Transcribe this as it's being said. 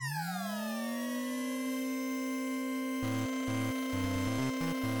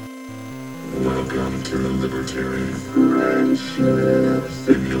Welcome to the Libertarian Friendship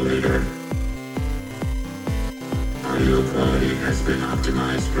Simulator. Audio quality has been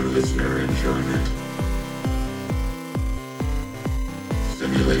optimized for listener enjoyment.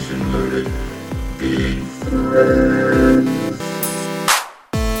 Simulation loaded. Being friends.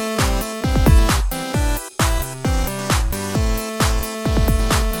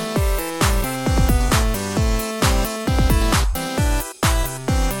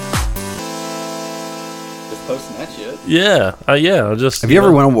 Posting that shit. Yeah. I just. Have you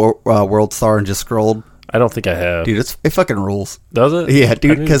ever went on World Star and just scrolled? I don't think I have. Dude, it fucking rules. Does it? Yeah,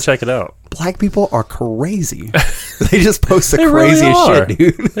 dude. Because check it out. Black people are crazy. They just post the They craziest really shit,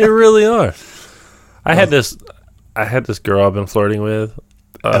 dude. They really are. I had this girl I've been flirting with.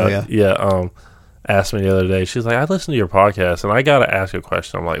 Asked me the other day. She's like, I listened to your podcast and I gotta ask a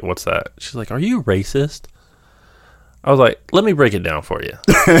question. I'm like, what's that? She's like, are you racist? I was like, let me break it down for you.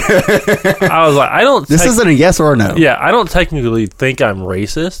 I was like, I don't. This isn't a yes or a no. Yeah, I don't technically think I'm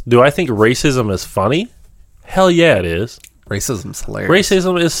racist. Do I think racism is funny? Hell yeah, it is. Racism's hilarious.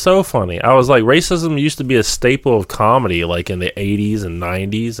 Racism is so funny. I was like, racism used to be a staple of comedy, like in the 80s and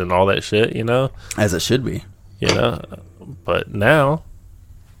 90s and all that shit, you know? As it should be. You know? But now,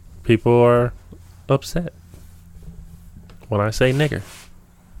 people are upset when I say nigger.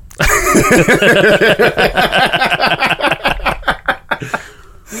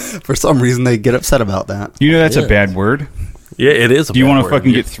 For some reason, they get upset about that. You know that's a bad word. Yeah, it is. Do you want to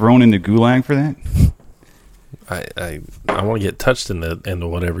fucking get thrown in the gulag for that? I want to get touched in the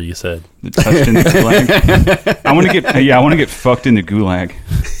whatever you said. Touched in the gulag. I want to get fucked in the gulag.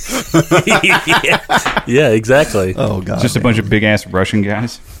 yeah, exactly. Oh god, just a bunch of big ass Russian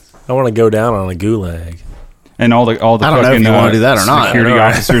guys. I want to go down on a gulag. And all the I don't fucking know if you want to do that or not. Security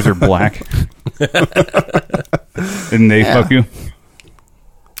officers are black. And they fuck you.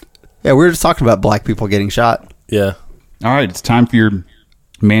 Yeah, we were just talking about black people getting shot. Yeah. All right, it's time for your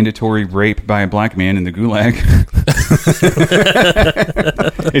mandatory rape by a black man in the gulag.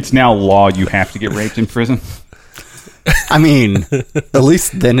 It's now law. You have to get raped in prison. I mean, at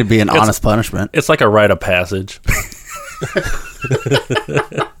least then it'd be an honest punishment. It's like a rite of passage.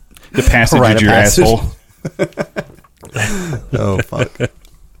 The passage Rite of of your passage. asshole. Oh, fuck.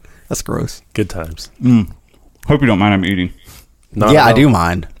 That's gross. Good times. Hope you don't mind I'm eating. No, I do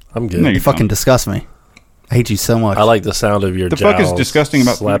mind. I'm good. No, You fucking disgust me. I hate you so much. I like the sound of your The fuck is jowls disgusting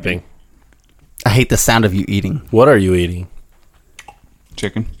about slapping? I hate the sound of you eating. What are you eating?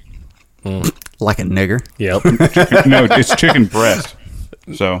 Chicken. Like a nigger. Yep. No, it's chicken breast.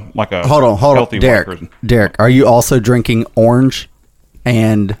 So, like a Hold on. healthy white Derek, person. Derek, are you also drinking orange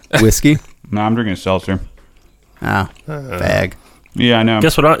and whiskey? No, I'm drinking a seltzer. Fag. Yeah, I know.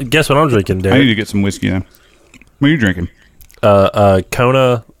 Guess what I'm drinking, I need Derek? to get some whiskey then. What are you drinking?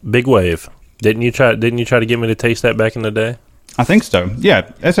 Kona Big Wave. Didn't you try to get me to taste that back in the day? I think so. Yeah,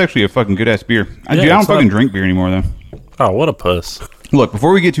 that's actually a fucking good ass beer. I don't it's fucking not- drink beer anymore though. Oh, what a puss. Look,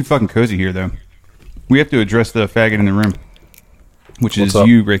 before we get too fucking cozy here though, we have to address the faggot in the room, which What's is up?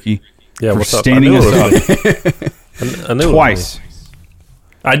 you, Ricky. Yeah, for what's up? standing I knew us it up was me. I knew it was twice. me.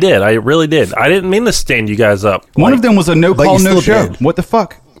 I did. I really did. I didn't mean to stand you guys up. One of them was a no But call, you no still show. did. What the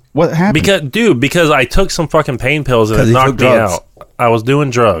fuck? What happened? Because I took some fucking pain pills and 'Cause it he knocked took me drugs. out. I was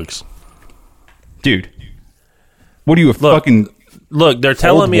doing drugs. Dude, what are you, a fucking... Look, they're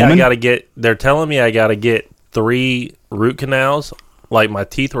telling me woman? I gotta get 3 root canals. Like my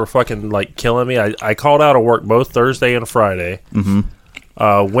teeth were fucking like killing me. I called out of work both Thursday and Friday. Mm-hmm.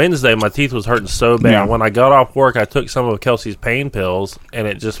 Wednesday, my teeth was hurting so bad. Yeah. When I got off work, I took some of Kelsey's pain pills, and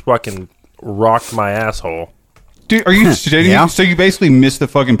it just fucking rocked my asshole. Dude, are you kidding Yeah. me? So you basically missed the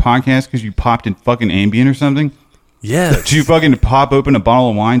fucking podcast because you popped in fucking Ambien or something? Yeah, Did you fucking pop open a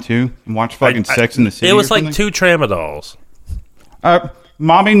bottle of wine too and watch fucking Sex in the City? It was or like something? 2 Tramadols.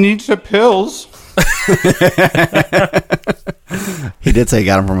 Mommy needs the pills. He did say he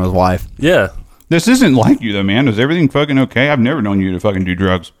got him from his wife. Yeah. This isn't like you though, man. Is everything fucking okay? I've never known you to fucking do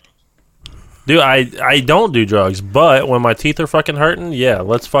drugs. Dude, I don't do drugs, but when my teeth are fucking hurting, yeah,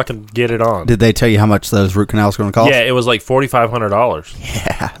 let's fucking get it on. Did they tell you how much those root canals are going to cost? Yeah, it was like $4,500.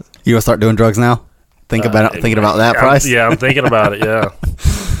 Yeah. You want to start doing drugs now? Thinking about that price? I'm thinking about it, yeah.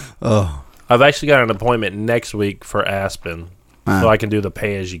 Oh. I've actually got an appointment next week for Aspen, so I can do the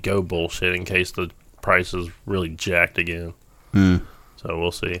pay-as-you-go bullshit in case the price is really jacked again. So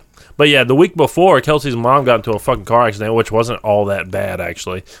we'll see. But yeah, the week before, Kelsey's mom got into a fucking car accident, which wasn't all that bad,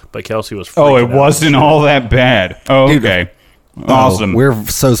 actually. But Kelsey was freaking Oh, it out. wasn't all that bad. Oh, Dude. okay. Awesome. We're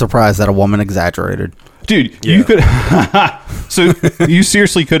so surprised that a woman exaggerated. Dude, Yeah. you could... So you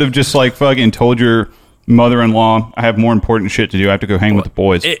seriously could have just like fucking told your mother-in-law. I have more important shit to do. I have to go hang with the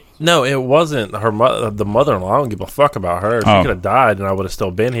boys. It wasn't her mother. The mother-in-law. I don't give a fuck about her. She could have died, and I would have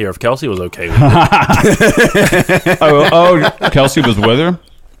still been here if Kelsey was okay with it. Kelsey was with her?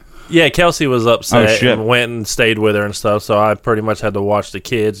 Yeah, Kelsey was upset Oh, shit. and went and stayed with her and stuff. So I pretty much had to watch the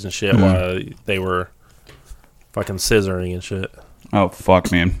kids and shit while they were fucking scissoring and shit. Oh,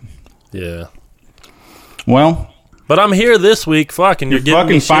 fuck, man. Yeah. Well, but I'm here this week, fucking. You're giving fucking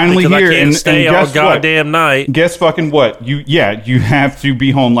me shit finally because here, I can't and stay guess all what? goddamn night. guess fucking what? You have to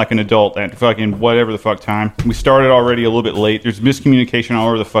be home like an adult at fucking whatever the fuck time. We started already a little bit late. There's miscommunication all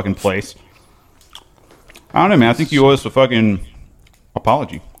over the fucking place. I don't know, man. I think you owe us a fucking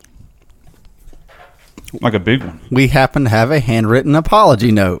apology. Like a big one. We happen to have a handwritten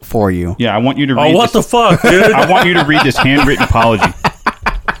apology note for you. Yeah, I want you to read Oh, what the this. fuck, dude? I want you to read this handwritten apology.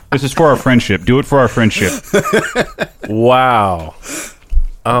 This is for our friendship. Do it for our friendship. Wow.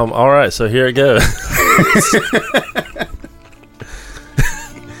 All right, so here it goes.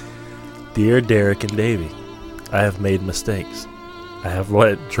 Dear Derek and Davey, I have made mistakes. I have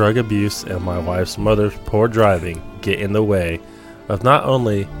let drug abuse and my wife's mother's poor driving get in the way of not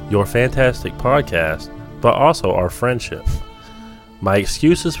only your fantastic podcast, but also our friendship. My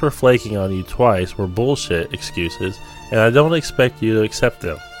excuses for flaking on you twice were bullshit excuses, and I don't expect you to accept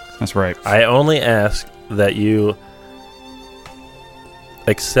them. That's right. I only ask that you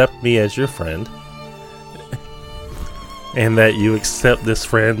accept me as your friend and that you accept this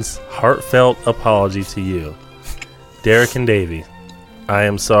friend's heartfelt apology to you. Derek and Davey, I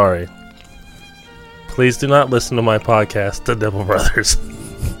am sorry. Please do not listen to my podcast, The Devil Brothers.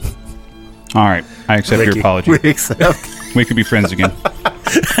 All right. I accept your apology. We accept. We could be friends again.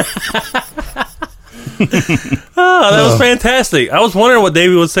 Oh, that was fantastic. I was wondering what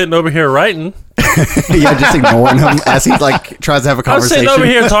Davey was sitting over here writing. Yeah, just ignoring him as he like tries to have a I was conversation. sitting over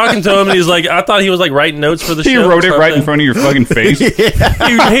here talking to him, and he's like, I thought he was like writing notes for the He show. wrote it right in front of your fucking face. He did.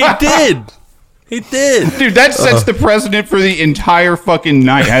 He did. Dude, that sets the precedent for the entire fucking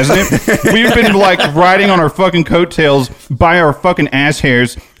night, hasn't it? We've been like riding on our fucking coattails by our fucking ass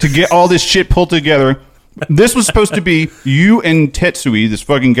hairs to get all this shit pulled together. This was supposed to be you and Tetsui, this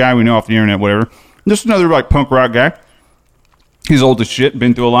fucking guy we know off the internet, whatever. This is another like punk rock guy. He's old as shit,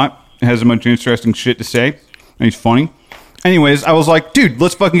 been through a lot, has a bunch of interesting shit to say, and he's funny. Anyways, I was like, dude,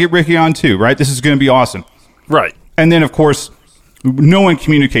 let's fucking get Ricky on too, right? This is going to be awesome. Right. And then, of course, no one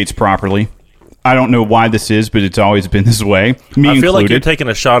communicates properly. I don't know why this is, but it's always been this way. Me I feel included. like you're taking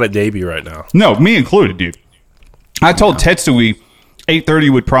a shot at Davey right now. No, me included, dude. I told Tetsui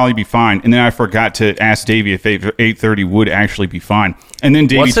 8:30 would probably be fine, and then I forgot to ask Davey if 8:30 would actually be fine. And then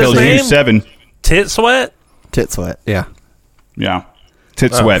Davey What's his tells you name? 7. Tit sweat? Tit sweat. Yeah. Yeah.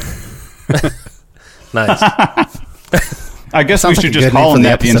 Tit sweat. Nice. I guess we Sounds like should a just good name call for him the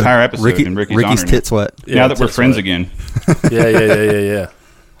that the episode. entire episode in Ricky's honor. Tit sweat. Yeah, Now that we're Tit friends Sweat. again. Yeah.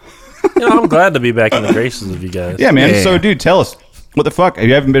 You know, I'm glad to be back in the graces of you guys. Yeah, man. Yeah. So, dude, tell us. What the fuck?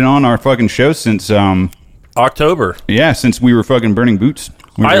 You haven't been on our fucking show since, October. since we were fucking burning boots.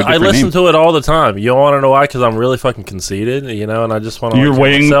 I listen to it all the time. You want to know why? Because I'm really fucking conceited, you know, and I just want to. You're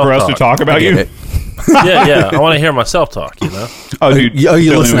waiting for us to talk about you? Yeah. I want to hear myself talk, you know? Oh, dude. You totally listen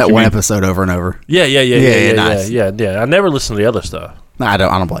know to what that you one mean. episode over and over. Yeah. nice. I never listen to the other stuff. No, I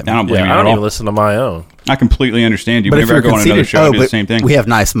don't blame I you. don't blame Yeah, you I at don't all. even listen to my own. I completely understand you. But if Whenever I you're go on another conceited, show, I do the same thing. we have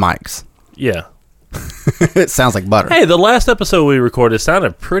nice mics. Yeah. It sounds like butter. Hey, the last episode we recorded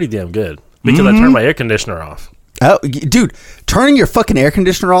sounded pretty damn good because I turned my air conditioner off. Oh, dude, turning your fucking air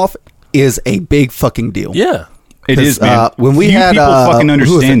conditioner off is a big fucking deal. Yeah. It is, 'Cause, man. when we Few had people fucking who was it?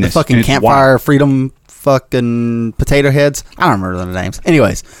 understand The this. fucking and it's Campfire wild. Freedom fucking potato heads. I don't remember the names.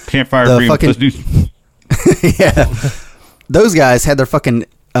 Anyways, Campfire the Freedom. fucking- Let's do- yeah, those guys had their fucking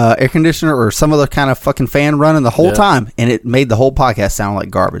air conditioner or some other kind of fucking fan running the whole Yeah. time, and it made the whole podcast sound like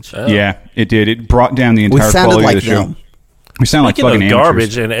garbage. Yeah, it did. It brought down the We entire sounded quality like of the show. them. We sound like Speaking fucking of amateurs.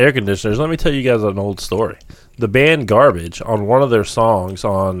 garbage and air conditioners, let me tell you guys an old story. The band Garbage, on one of their songs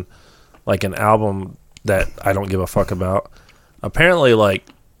on like an album that I don't give a fuck about, apparently like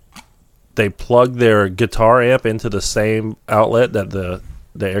they plugged their guitar amp into the same outlet that the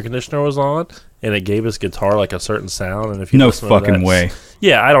air conditioner was on, and it gave his guitar like a certain sound. And if you No listen to fucking that- way.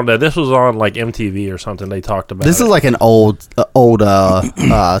 Yeah, I don't know. This was on like MTV or something. They talked about This it. is like an old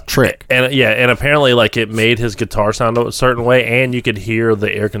trick. And apparently, like it made his guitar sound a certain way, and you could hear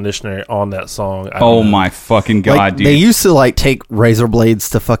the air conditioner on that song. I don't Oh know. my fucking god, Like dude! they used to like take razor blades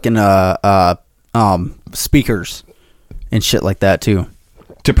to fucking speakers and shit like that too,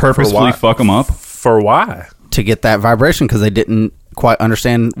 to purposefully why? fuck them up. For why? to get that vibration because they didn't quite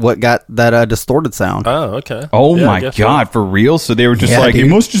understand what got that distorted sound. Oh, okay. Oh Yeah, I my guess god, so. for real? So they were just Yeah, like, dude. it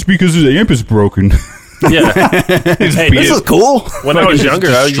must just because the amp is broken. Yeah. Hey, This is cool. When I was Just younger,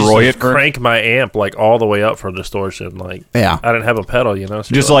 I used destroy to it for- crank my amp like all the way up for distortion. Like, Yeah. I didn't have a pedal, you know.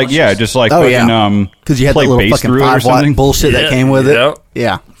 So just you're like, let's just like Oh, fucking, yeah. Because you had play the little bass fucking through it or 5 watt something. bullshit that came with it. Yeah.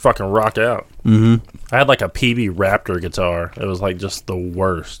 Yeah. fucking rock out. Mm-hmm. I had like a PV Raptor guitar. It was like just the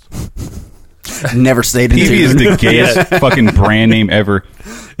worst. Never stayed in PV is tune. the gayest fucking brand name ever.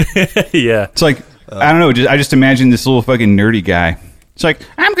 Yeah. It's like, I don't know, I just imagine this little fucking nerdy guy. It's like,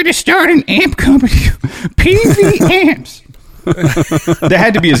 I'm going to start an amp company. PV Amps. That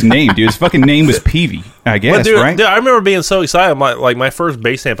had to be his name, dude. His fucking name was PV, I guess, But dude, right? I remember being so excited. My first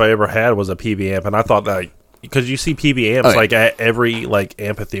bass amp I ever had was a PV amp, and I thought that because you see PV amps Oh, yeah. like at every like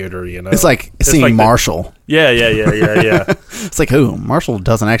amphitheater, you know, It's like seeing like the- Marshall. yeah. It's like, who? Marshall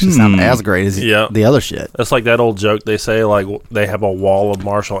doesn't actually sound as great as Yeah. the other shit. That's like that old joke they say, like they have a wall of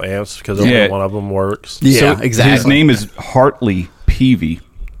Marshall amps because only Yeah. one of them works. Yeah, So exactly. His name is Hartley Peavy.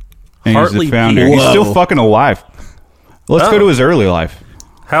 And Hartley he's the founder. Peavy. He's still Whoa. fucking alive. Let's Oh. go to his early life.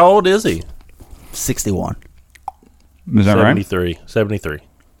 How old is he? 61. Is that right? 73. 73.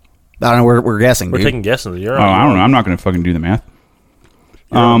 I don't know. We're guessing, We're dude. taking guesses. You're Oh, I don't know. I'm not going to fucking do the math.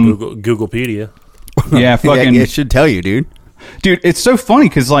 on Googlepedia. Yeah, Yeah, fucking it should tell you, dude. dude. It's so funny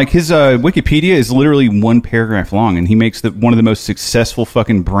because like his Wikipedia is literally one paragraph long, and he makes one of the most successful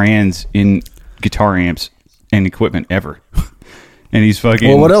fucking brands in guitar amps and equipment ever. And he's fucking.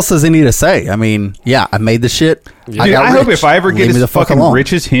 Well, what else does he need to say? I mean, yeah, I made the shit. Dude, got I hope rich. if I ever get Leave me as the fuck fucking alone.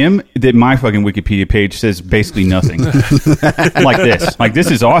 rich as him, that my fucking Wikipedia page says basically nothing. Like this. Like, this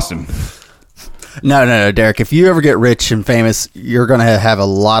is awesome. No, Derek. If you ever get rich and famous, you're going to have a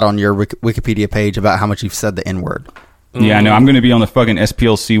lot on your Wikipedia page about how much you've said the N word. Yeah, I know. I'm going to be on the fucking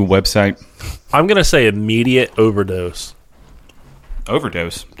SPLC website. I'm gonna say immediate overdose.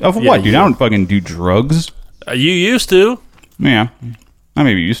 Overdose? Of Yeah, what, dude? yeah. I don't fucking do drugs. You used to. Yeah. I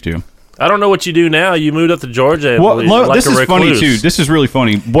maybe used to. I don't know what you do now. You moved up to Georgia. And Well, like this a is funny, recluse. too. This is really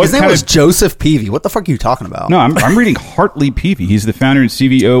funny. What His name kind was of... Joseph Peavy. What the fuck are you talking about? No, I'm reading Hartley Peavy. He's the founder and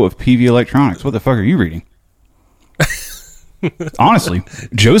CVO of Peavy Electronics. What the fuck are you reading? Honestly,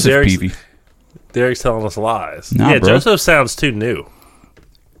 Joseph Derek's- Peavy. Derek's telling us lies. Nah, yeah, bro. Joseph sounds too new.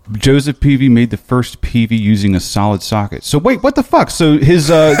 Joseph Peavy made the first Peavy using a solid socket. So wait, what the fuck? So his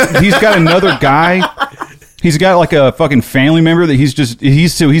he's got another guy. He's got like a fucking family member that he's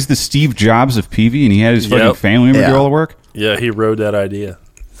the Steve Jobs of Peavy, and he had his fucking Yep. family member do Yeah. all the work. Yeah, he rode that idea.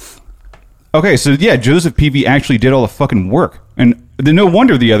 Okay, so yeah, Joseph Peavy actually did all the fucking work, and no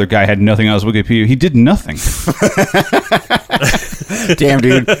wonder the other guy had nothing on his Wikipedia. He did nothing. Damn,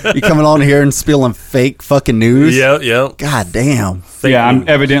 dude. You coming on here and spilling fake fucking news? Yeah. God damn. Fake Yeah, I'm news.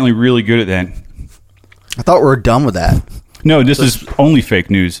 evidently really good at that. I thought we were done with that. No, this is only fake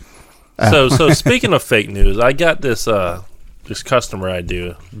news. So speaking of fake news, I got this customer I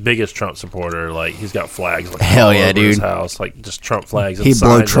do, biggest Trump supporter. Like he's got flags like Hell all yeah, over his dude. house, like just Trump flags. And He'd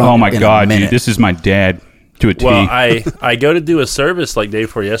blow signs. Trump. Oh my in a god, dude, minute. this is my dad to a T. Well, I go to do a service like day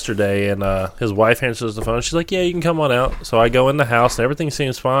before yesterday, and his wife answers the phone. She's like, "Yeah, you can come on out." So I go in the house, and everything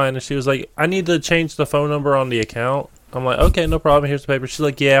seems fine. And she was like, "I need to change the phone number on the account." I'm like, "Okay, no problem. Here's the paper." She's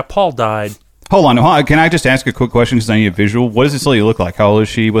like, "Yeah, Paul died." Hold on. Can I just ask a quick question because I need a visual? What does this lady look like? How old is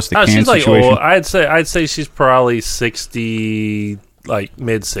she? What's the can She's like situation? old. I'd say she's probably 60, like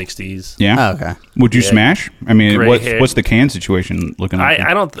mid 60s. Yeah. Oh, okay. Would you Yeah. smash? I mean, Gray hair. what's the can situation looking like?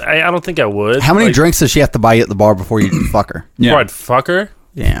 I don't think I would. How many Like, drinks does she have to buy you at the bar before you fuck her? Yeah. before I'd fuck her?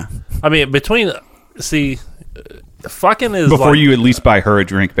 Yeah. I mean, fucking is Before like, you at least buy her a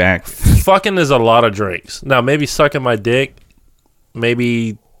drink back. fucking is a lot of drinks. Now maybe sucking my dick,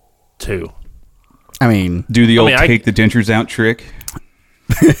 maybe 2. I mean, Do the old mean, I- take the dentures out trick.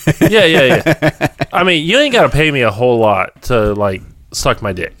 Yeah. I mean, you ain't got to pay me a whole lot to like suck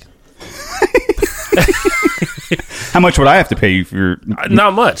my dick. How much would I have to pay you for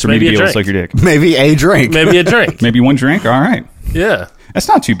Not much. for me to Maybe be a able to drink. suck your dick? maybe a drink. Maybe a drink. Maybe one drink? All right. Yeah. That's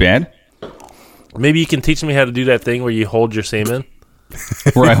not too bad. Maybe you can teach me how to do that thing where you hold your semen.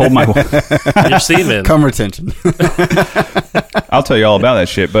 Where I hold my... Your semen. Cum retention. I'll tell you all about that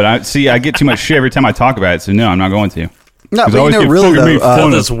shit, but I get too much shit every time I talk about it, so no, I'm not going to. No, 'Cause I but you always know, get really fucking made though. fun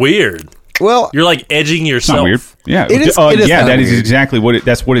of. That's weird. Well, You're like edging It's yourself. not weird. Yeah. It is yeah, kinda that is weird. exactly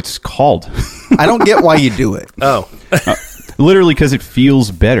that's what it's called. I don't get why you do it. Oh, Literally because it feels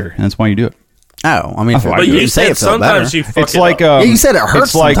better, and that's why you do it. Oh, I mean, That's why I but do you it. said it felt sometimes better. you fuck It's it like up. Yeah, you said it hurts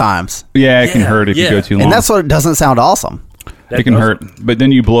it's like- sometimes, Yeah, it can Yeah, hurt if you yeah. go too long. and that's what doesn't sound awesome. That it can does- hurt, but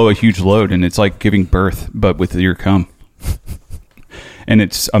then you blow a huge load, and it's like giving birth, but with your cum. And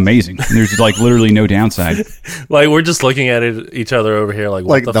it's amazing. There's like literally no downside. Like we're just looking at each other over here, like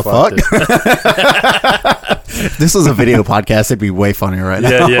what Like the, the fuck? fuck? dude? If this was a video podcast, it'd be way funnier right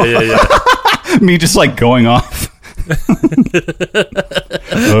now. Yeah. Me just like going off.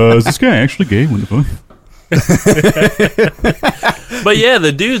 Is this guy actually gay? What the fuck? But yeah,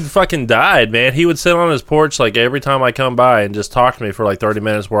 the dude fucking died, man. He would sit on his porch like every time I come by and just talk to me for like 30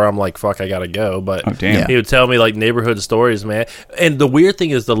 minutes where I'm like, fuck, I gotta go. But Oh, damn. he would tell me like neighborhood stories, man. And the weird thing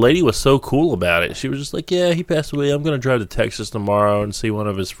is the lady was so cool about it. She was just like, yeah, he passed away. I'm gonna drive to Texas tomorrow and see one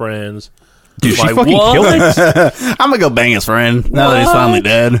of his friends. Dude, she Like, fucking what? killed him. I'm gonna go bang his friend now that he's finally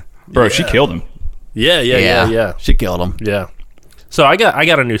dead. Bro, she killed him. Yeah. She killed him. Yeah. So I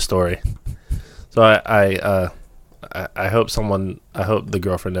got a new story. So I hope the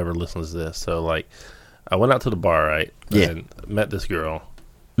girlfriend never listens to this. So like, I went out to the bar, right? Yeah. And met this girl.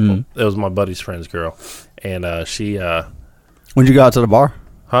 Mm. It was my buddy's friend's girl, and she When'd you go out to the bar?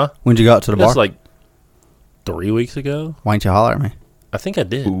 huh? When'd you go out to the It was bar? like 3 weeks ago. Why didn't you holler at me? I think I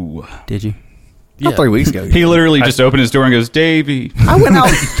did. Ooh. Did you? Yeah. Not 3 weeks ago. He literally just opened his door and goes, Davey. I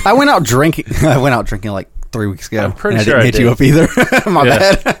went out drinking. I went out drinking like 3 weeks ago. I'm pretty and sure I I didn't hit you did. up either. My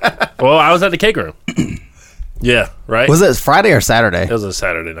Yeah. bad. Well, I was at the cake room. Yeah, right. Was it Friday or Saturday? It was a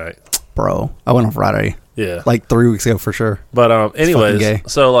Saturday night. Bro, I went on Friday. Yeah. Like 3 weeks ago for sure. But fucking gay.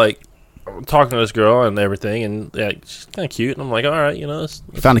 anyways, so like I'm talking to this girl and everything, and yeah, she's kind of cute. And I'm like, all right, this,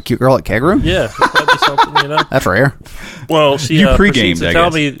 You found a cute girl at Keg Room? yeah, that'd be something, That's rare. Well, she You proceeds pre-gamed, to I tell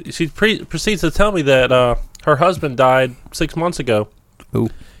guess. me proceeds to tell me that her husband died 6 months ago. Ooh,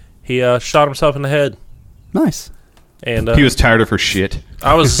 He shot himself in the head, nice. and He was tired of her shit.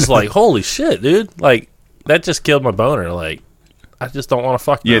 I was just like, holy shit, dude! Like that just killed my boner. Like I just don't want to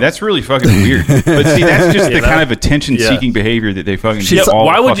fuck. Yeah, them. that's really fucking weird. But see, that's just the kind of attention-seeking Yeah. behavior that they fucking She's- do all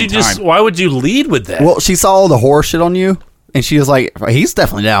why the would fucking you just? time. Why would you lead with that? Well, she saw all the horror shit on you, and she was like, he's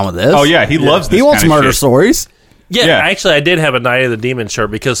definitely down with this. Oh, yeah, he loves this He wants kind of murder shit. stories. yeah, yeah. actually, I did have a Night of the Demon shirt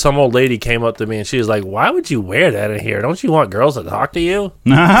because some old lady came up to me and she was like, "Why would you wear that in here? Don't you want girls to talk to you?"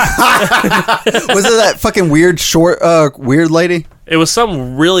 Was it that fucking weird, short, weird lady? It was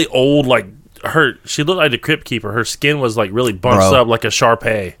some really old, like she looked like the crypt keeper. Her skin was like really bunched Bro. up like a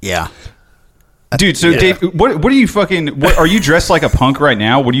Shar-Pei. Yeah. Dude, so Yeah. Dave, what are you fucking? What, are you dressed like a punk right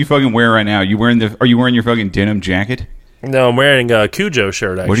now? What are you fucking wearing right now? Are you wearing your fucking denim jacket? No, I'm wearing a Cujo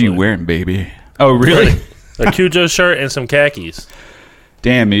shirt. Actually, What are you wearing, baby? Oh, really? A Cujo shirt and some khakis.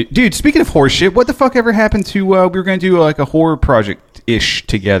 Damn it, dude. Speaking of horror shit, what the fuck ever happened to? We were gonna do like a horror project ish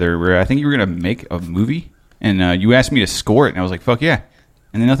together, where I think you were gonna make a movie, and you asked me to score it, and I was like, fuck yeah,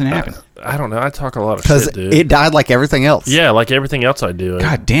 and then nothing happened. I don't know. I talk a lot of Because shit, dude. it died like everything else. Yeah, like everything else I do.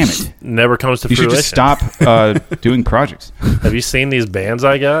 God damn it! It never comes to You should fruition. just stop doing projects. Have you seen these bands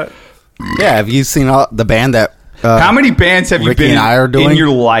I got? Yeah, have you seen the band that... How many bands have you Ricky been and I are doing? in your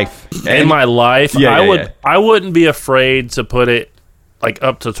life? In my life, Yeah, I yeah, would. yeah. I wouldn't be afraid to put it like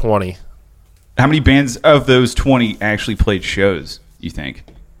up to 20. How many bands of those 20 actually played shows, you think?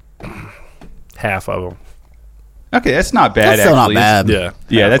 Half of them. Okay, that's not bad, That's still not actually. bad. Yeah.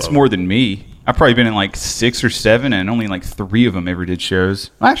 Yeah, half that's of 'em. more than me. I've probably been in like 6 or 7, and only like 3 of them ever did shows.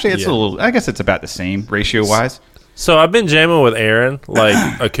 Well, actually, it's Yeah. a little. I guess it's about the same ratio-wise. So I've been jamming with Aaron, like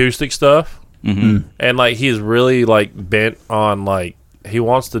acoustic stuff, and like he's really like bent on like he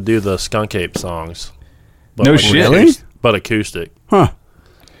wants to do the Skunk Ape songs. But, No like, shit. Really? But acoustic. Huh.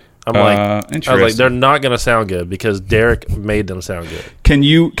 I'm like, I was interesting. like, they're not gonna sound good because Derek made them sound good. Can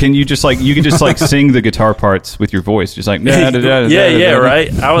you just like you can just like sing the guitar parts with your voice, just like Yeah,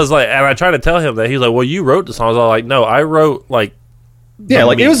 right. I was like, and I tried to tell him that. He's like, well, you wrote the songs. I was like, no, I wrote like Yeah,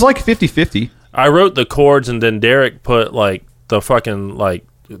 like it was like 50-50. I wrote the chords, and then Derek put like the fucking like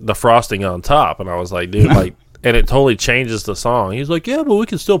the frosting on top, and I was like, dude, like, and it totally changes the song. He's like, yeah, but we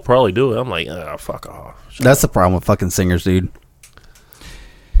can still probably do it. I'm like, oh, fuck off. That's the problem with fucking singers, dude.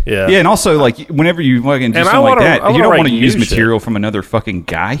 Yeah, Yeah, and also like whenever you fucking do And I something like wanna- that, I you wanna don't write want to use new shit. material from another fucking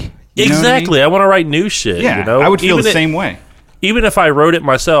guy. You know what I mean? exactly. I want to write new shit. Yeah, you know, I would feel even the same way. Even if I wrote it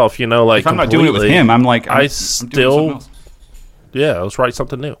myself, you know, like If I'm not doing it with completely, him, I'm like, I'm doing still- something else. yeah, let's write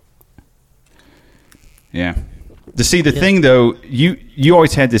something new. Yeah. To see the thing though, you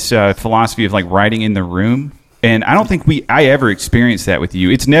always had this philosophy of like writing in the room, and I don't think I ever experienced that with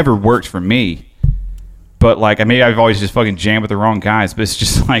you. It's never worked for me. But like, I mean, I've always just fucking jammed with the wrong guys. But it's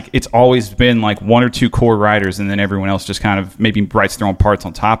just like it's always been like 1 or 2 core writers, and then everyone else just kind of maybe writes their own parts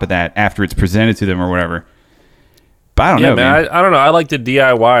on top of that after it's presented to them or whatever. But I don't Yeah, know, man. I don't know. I like to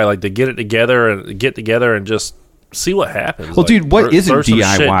DIY, like to get together and just see what happens. Well, Like, dude, what isn't throw some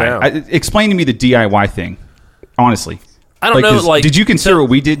shit DIY? down. Explain to me the DIY thing, honestly. I don't know. 'cause Like, did you consider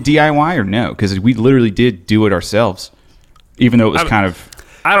what we did DIY or no? Because we literally did do it ourselves, even though it was kind of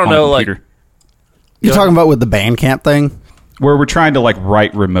I don't on know. the Like, computer. You're talking about with the Bandcamp thing? Where we're trying to like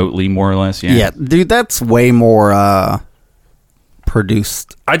write remotely, more or less. Yeah. Yeah, dude, that's way more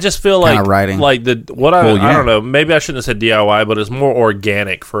produced. I just feel Kinda like writing. like I don't know. Maybe I shouldn't have said DIY, but it's more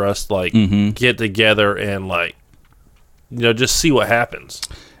organic for us to like get together and like just see what happens.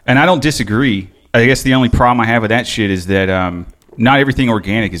 And I don't disagree. I guess the only problem I have with that shit is that not everything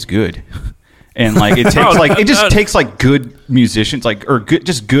organic is good. And like it takes takes like good musicians or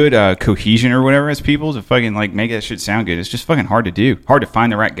good cohesion or whatever as people to fucking like make that shit sound good. It's just fucking hard to do. Hard to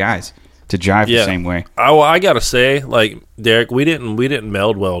find the right guys to jive the same way. I gotta say, like Derek, we didn't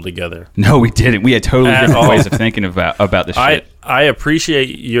meld well together. No, we didn't. We had totally different ways of thinking about this shit. I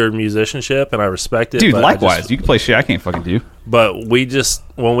appreciate your musicianship and I respect it. Dude, but likewise. You can play shit I can't fucking do. But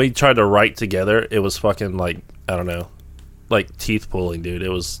when we tried to write together, it was fucking like, I don't know, like teeth pulling, dude. It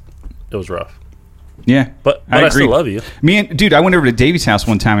was rough. Yeah, but I still love you. I went over to Davey's house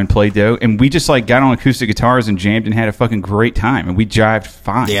one time and played though, and we just like got on acoustic guitars and jammed and had a fucking great time, and we jived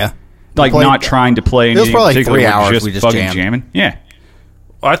fine. Yeah, like not trying to play. It was probably like 3 hours. We just fucking jamming. Yeah,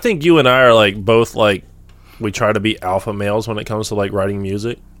 well, I think you and I are like both like we try to be alpha males when it comes to like writing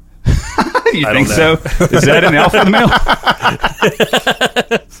music. You think so? Is that an alpha male?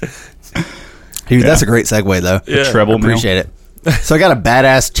 Dude, that's a great segue though. Yeah. Treble appreciate it. So I got a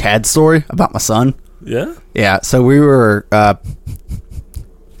badass Chad story about my son. Yeah? Yeah, so we were...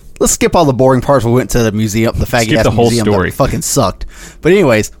 let's skip all the boring parts. We went to the museum, the faggot-ass museum that fucking sucked. But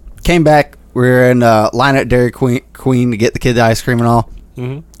anyways, came back. We were in line at Dairy Queen to get the kid the ice cream and all.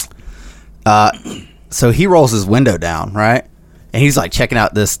 Mm-hmm. So he rolls his window down, right? And he's like checking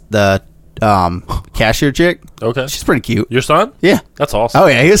out the cashier chick. Okay. She's pretty cute. Your son? Yeah. That's awesome. Oh,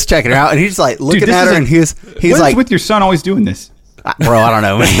 yeah. He was checking her out, and he's like looking at her, and he's like... with your son always doing this? Bro, I don't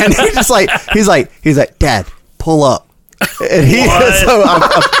know, man. He's like, Dad, pull up. And so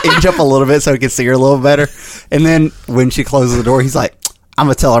I inch up a little bit so he can see her a little better. And then when she closes the door, he's like, I'm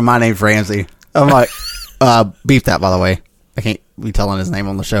going to tell her my name's Ramsey. I'm like, beep that, by the way. I can't be telling his name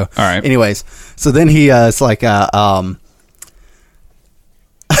on the show. All right. Anyways, so then it's like, and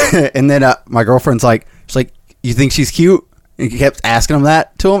then my girlfriend's like, she's like, you think she's cute? And he kept asking him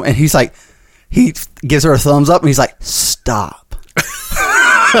that to him. And he's like, he gives her a thumbs up and he's like, stop.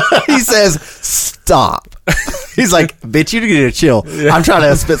 He says, stop. He's like, bitch, you need to chill. Yeah. I'm trying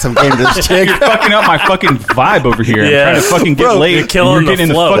to spit some game to this chick. You're fucking up my fucking vibe over here. Yeah. I'm trying to fucking get laid. You're killing getting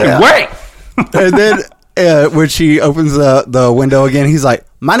the flow. in the fucking way. And then when she opens the window again, he's like,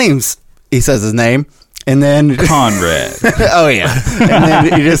 my name's, he says his name. And then Conrad. Oh, yeah. And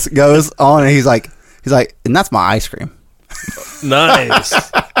then he just goes on and he's like, and that's my ice cream.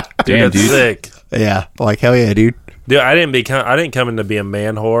 Nice. Damn, dude. Sick. Yeah. Like, hell yeah, dude. Dude, I didn't come in to be a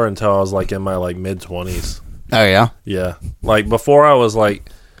man whore until I was like in my like mid-20s. Oh yeah. Yeah. Like before I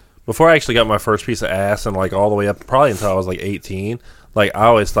actually got my first piece of ass and like all the way up probably until I was like 18, like I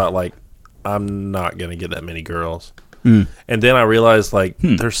always thought like I'm not going to get that many girls. And then I realized like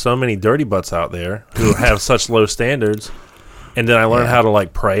there's so many dirty butts out there who have such low standards, and then I learned how to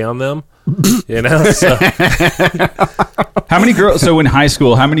like prey on them. So. How many girls so in high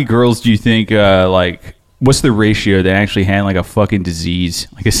school, how many girls do you think like what's the ratio that actually had like a fucking disease,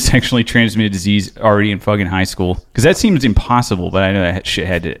 like a sexually transmitted disease already in fucking high school? Because that seems impossible, but I know that shit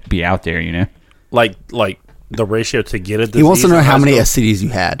had to be out there, you know? Like the ratio to get a disease. He wants to know how many STDs you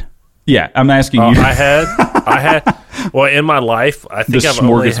had. Yeah, I'm asking you. I had, well, in my life, I think I've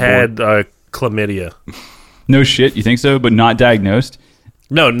only had chlamydia. No shit, you think so? But not diagnosed?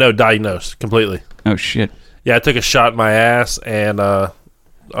 No, diagnosed completely. Oh, shit. Yeah, I took a shot in my ass and a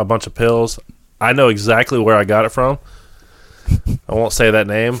bunch of pills. I know exactly where I got it from. I won't say that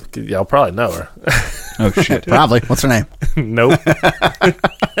name. Y'all probably know her. Oh, shit. Probably. What's her name? Nope.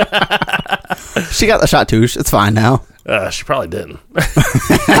 She got the shot too. It's fine now. She probably didn't.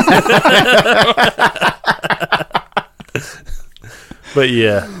 But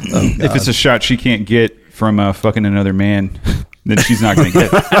yeah. If it's a shot she can't get from fucking another man, then she's not going to get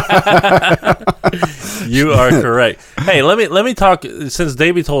it. You are correct. Hey, let me talk. Since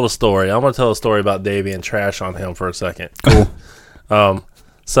Davey told a story, I'm going to tell a story about Davey and trash on him for a second. Cool.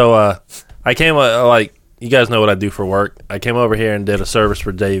 So I came like you guys know what I do for work. I came over here and did a service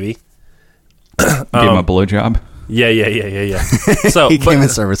for Davey. Give him a blowjob. Yeah. So he came in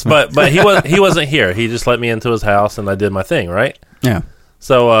service, but he wasn't here. He just let me into his house and I did my thing, right? Yeah.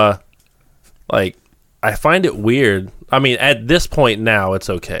 So like I find it weird. I mean, at this point now it's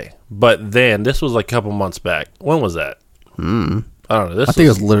okay, but then this was like a couple months back. When was that? I don't know. I think it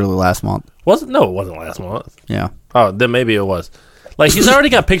was literally last month. Was it? No, it wasn't last month. Yeah. Oh, then maybe it was. Like he's already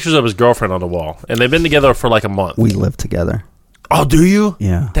got pictures of his girlfriend on the wall, and they've been together for like a month. We live together. Oh, do you?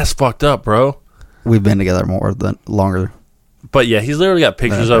 Yeah. That's fucked up, bro. We've been together longer. But yeah, he's literally got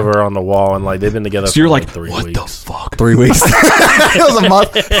pictures of her on the wall, and like they've been together. So you're for like, 3 what weeks. the fuck? 3 weeks. It was a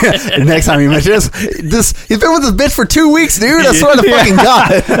month. The next time you mention this, he's been with this bitch for 2 weeks, dude. I swear to fucking God.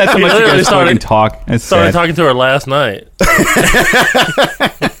 That's how He much you literally guys fucking talk. That's Started sad. talking to her last night.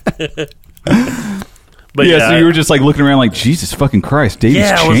 But Yeah, so you were just like looking around like, Jesus fucking Christ, Dave's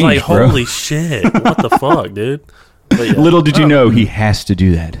yeah, I changed, was like, bro. holy shit, what the fuck, dude? But yeah. Little did you know he has to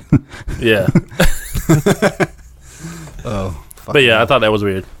do that. Yeah. Oh, fuck. But yeah, I thought that was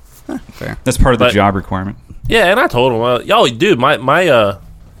weird. Fair. That's part of the But- job requirement. Yeah, and I told him, yo, dude, my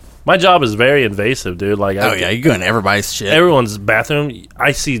job is very invasive, dude. Like, Oh, yeah, you're going to everybody's shit. everyone's bathroom.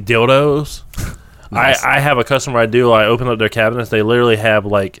 I see dildos. Nice. I have a customer I open up their cabinets. They literally have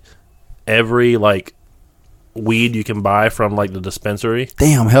like every like weed you can buy from like the dispensary.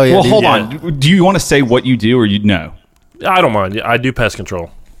 Damn, hell yeah. Well, dude. hold yeah. on. Do you want to say what you do or you know? I don't mind. I do pest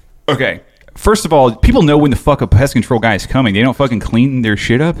control. Okay. First of all, people know when the fuck a pest control guy is coming. They don't fucking clean their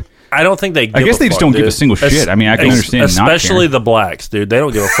shit up. I don't think they. I guess they just don't give a single shit. I mean, I can understand not especially caring. the blacks, dude. They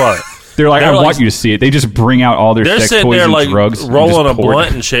don't give a fuck. They're like, I like- want you to see it. They just bring out all their They're sex sitting toys there and like drugs. and rolling a just pour it.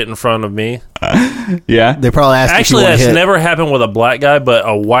 blunt and shit in front of me. Yeah. They probably asked Actually, if you that's hit. never happened with a black guy, but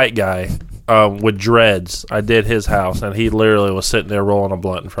a white guy with dreads. I did his house, and he literally was sitting there rolling a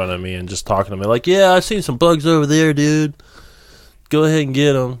blunt in front of me and just talking to me like, "Yeah, I've seen some bugs over there, dude. Go ahead and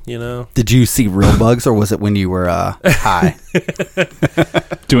get them." You know. Did you see real bugs, or was it when you were high?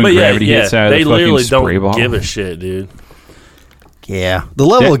 Doing But gravity yeah, hits out of they the fucking literally spray don't bottle. give a shit, dude. Yeah. The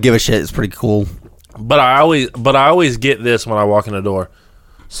level Yeah. of give a shit is pretty cool. But I always get this when I walk in the door.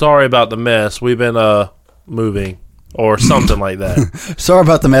 Sorry about the mess. We've been moving or something like that. Sorry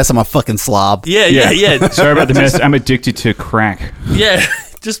about the mess. I'm a fucking slob. Yeah. Sorry about the mess. I'm addicted to crack. Yeah.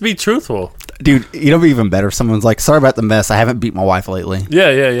 Just be truthful. Dude, you know, it'd be even better if someone's like, sorry about the mess. I haven't beat my wife lately.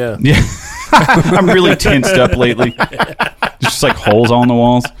 Yeah. Yeah. I'm really tensed up lately. Just like holes on the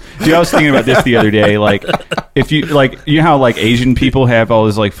walls. Dude, I was thinking about this the other day. Like, if you like, you know how like Asian people have all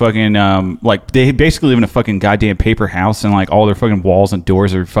this like fucking like they basically live in a fucking goddamn paper house and like all their fucking walls and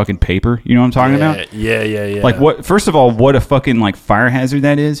doors are fucking paper. You know what I'm talking about? Yeah. Like what? First of all, what a fucking like fire hazard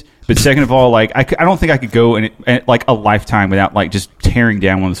that is. But second of all, like I don't think I could go in like a lifetime without like just tearing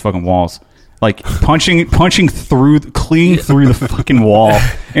down one of those fucking walls. Like punching through, clean through the fucking wall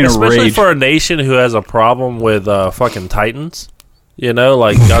in Especially a rage. for a nation who has a problem with fucking titans. You know,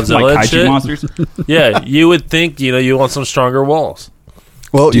 like Godzilla like and kaiju shit. monsters. Yeah, you would think, you want some stronger walls.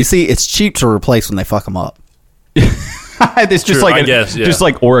 Well, you see, it's cheap to replace when they fuck them up. It's just True, like I guess, yeah. just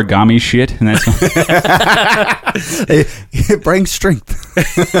like origami shit, and that's It brings strength.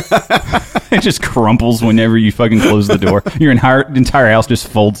 it just crumples whenever you fucking close the door. Your entire house just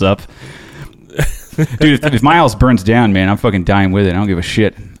folds up. Dude, if my house burns down, man, I'm fucking dying with it. I don't give a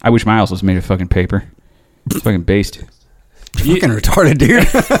shit. I wish my house was made of fucking paper. It's fucking based. Fucking retarded, dude.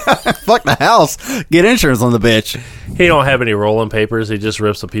 Fuck the house. Get insurance on the bitch. He don't have any rolling papers. He just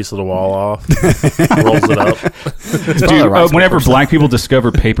rips a piece of the wall off, rolls it up. It's probably Dude, rice whenever papers. black people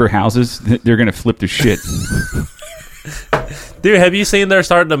discover paper houses, they're gonna flip their shit. Dude, have you seen they're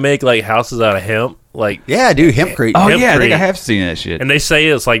starting to make like houses out of hemp? Like, Yeah, dude, hempcrete. Oh Hemp yeah, I think tree. I have seen that shit. and they say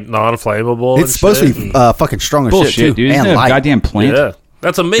it's like non-flammable. It's supposed to be fucking strong as Bullshit, shit, too. dude. Isn't And that a light. goddamn plant? Yeah,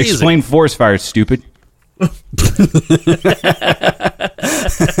 that's amazing. Explain forest fires, stupid.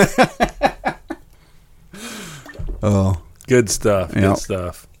 Oh, Good stuff. Yep. Good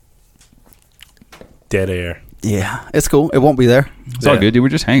stuff. Dead air. yeah. It's cool. It won't be there. It's all Yeah. good, dude. We're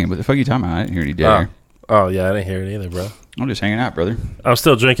just hanging. What the fuck are you talking about? I didn't hear any dead air. Oh yeah, I didn't hear it either, bro. I'm just hanging out, brother. I'm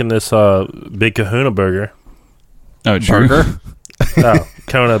still drinking this Big Kahuna burger. Oh, true. Burger? Oh,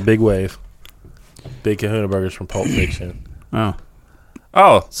 Kona Big Wave. Big Kahuna burgers from Pulp Fiction. Oh.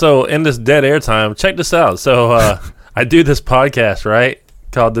 Oh, so in this dead air time, check this out. So I do this podcast, right?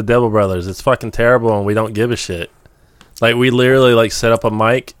 Called The Devil Brothers. It's fucking terrible and we don't give a shit. Like we literally like set up a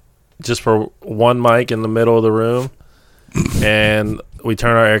mic just for one mic in the middle of the room and we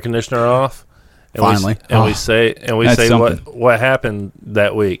turn our air conditioner off. And Finally. we say That's something. what happened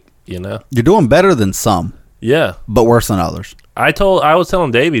that week, you know? You're doing better than some, Yeah. but worse than others. I was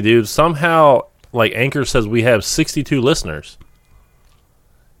telling Davey, dude, somehow like Anchor says we have 62 listeners.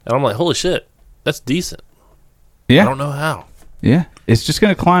 And I'm like, holy shit, that's decent. I Yeah, don't know how. yeah. It's just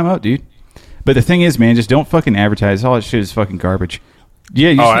gonna climb up, dude. But the thing is, man, just don't fucking advertise. All that shit is fucking garbage. Yeah,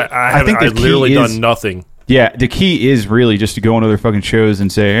 you Oh, should- I haven't. the I've key literally is- done nothing. Yeah, the key is really just to go on other fucking shows and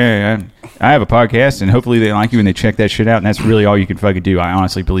say, hey, I have a podcast, and hopefully they like you and they check that shit out, and that's really all you can fucking do. I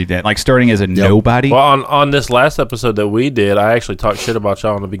honestly believe that. Like, starting as a nobody. Well, on this last episode that we did, I actually talked shit about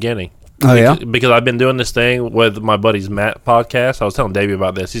y'all in the beginning. Oh, yeah? Because I've been doing this thing with my buddy's Matt podcast. I was telling Davey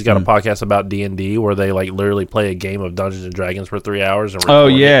about this. He's got a podcast about D&D where they like literally play a game of Dungeons and Dragons for 3 hours. And Oh,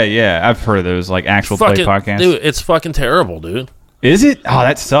 record it. yeah. I've heard of those, like, actual play podcasts. Dude, it's fucking terrible, dude. Is it? Oh,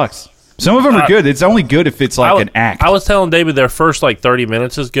 that sucks. Some of them are good. It's only good if it's like an act. I was telling David their first like 30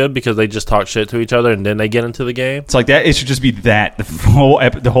 minutes is good because they just talk shit to each other and then they get into the game. It's like that. It should just be that.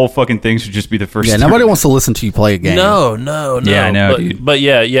 The whole fucking thing should just be the first. Yeah, 30 nobody wants to listen to you play a game. No. Yeah, I know, dude. But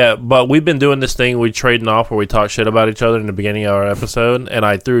yeah. But we've been doing this thing we trading off where we talk shit about each other in the beginning of our episode, and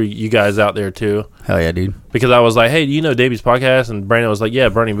I threw you guys out there too. Hell yeah, dude. Because I was like, hey, do you know Davey's podcast? And Brandon was like, yeah,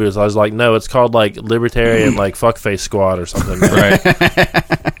 Burning Boots. I was like, no, it's called like Libertarian like Fuckface Squad or something.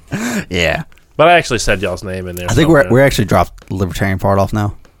 Right. Yeah. But I actually said y'all's name in there. I think we actually dropped the libertarian part off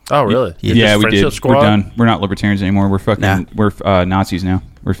now. Oh, really? Yeah, we Friendship did. Squad? We're done. We're not libertarians anymore. We're fucking. Nah. We're Nazis now.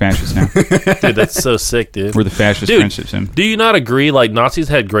 We're fascists now. Dude, that's so sick, dude. We're the fascist Dude, friendship sim. do you not agree? Like, Nazis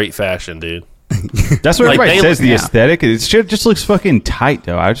had great fashion, dude. That's what like, everybody they says. look- The aesthetic. It just looks fucking tight,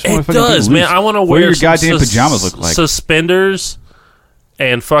 though. I just want It to fucking does, be man. loose. I want to What wear do your some goddamn pajamas look like? Suspenders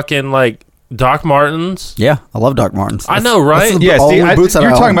and fucking, like, Doc Martens. Yeah, I love Doc Martens. I know, right? That's the Yeah, see, only boots that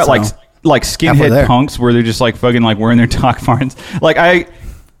you're I talking own, about so. like Halfway skinhead there. punks where they're just like fucking like wearing their Doc Martens. Like I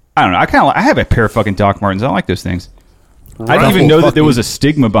don't know. I have a pair of fucking Doc Martens. I like those things. I didn't even know that there was a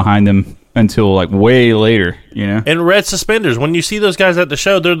stigma behind them until like way later. You know. And red suspenders. When you see those guys at the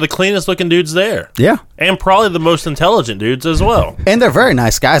show, they're the cleanest looking dudes there. Yeah. And probably the most intelligent dudes as well. And they're very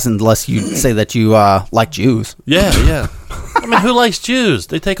nice guys unless you say that you like Jews. Yeah. I mean, who likes Jews?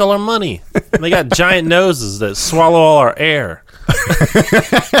 They take all our money. And they got giant noses that swallow all our air.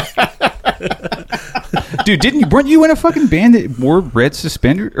 Dude, weren't you in a fucking band that wore red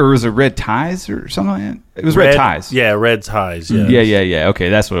suspender or was it red ties or something like that? It was red ties. Yeah, red ties. Yeah. Yeah. Okay,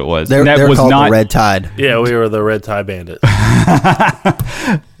 that's what it was. They're, And that they're was called not. the Red Tide. Yeah, we were the Red Tie Bandits.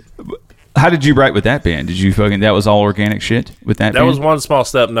 How did you write with that band? Did you fucking? That was all organic shit with that. That band? was one small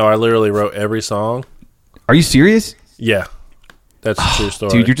step. No, I literally wrote every song. Are you serious? Yeah. That's a true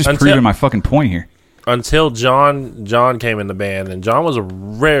story. Dude, you're just proving my fucking point here. Until John came in the band, and John was a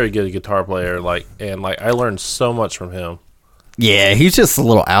very good guitar player, and I learned so much from him. Yeah, he's just a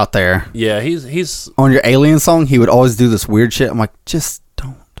little out there. Yeah, he's On your Alien song, he would always do this weird shit. I'm like, just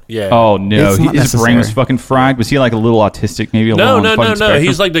don't. yeah. Oh no, It's not his brain was necessary. fucking fried. Was he like a little autistic? Maybe a No. little on the fucking spectrum?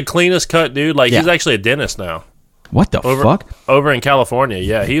 He's like the cleanest cut dude. Like Yeah. he's actually a dentist now. What the fuck? Over in California,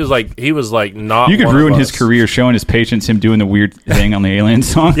 yeah. He was like not. You could one of ruin his us. career showing his patients him doing the weird thing on the Alien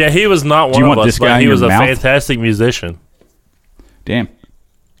song. Yeah, he was not Do you one of want us, this guy but in he your was a mouth? fantastic musician. Damn.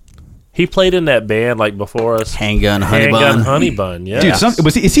 He played in that band like before us. Handgun, honey Handgun bun. Honey Bun, yeah.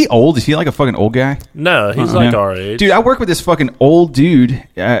 Dude, is he old? Is he like a fucking old guy? No, he's like No. our age. Dude, I work with this fucking old dude.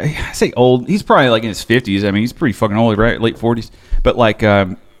 I say old. He's probably like in his 50s. I mean, he's pretty fucking old, right? Late 40s. But like,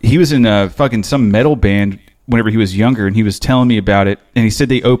 he was in fucking some metal band whenever he was younger, and he was telling me about it. And he said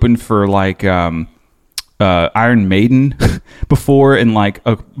they opened for like Iron Maiden before, and like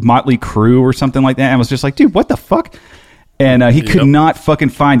a Motley Crue or something like that. And I was just like, dude, what the fuck? And he could not fucking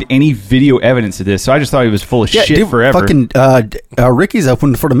find any video evidence of this. So I just thought he was full of shit dude, forever. Fucking Ricky's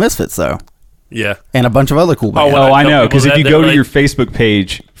open for the Misfits though, yeah. and a bunch of other cool bands. well, Oh, I tell know, people because if that, you they're go to like- your Facebook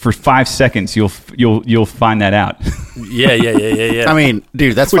page for 5 seconds, you'll find that out. Yeah. I mean,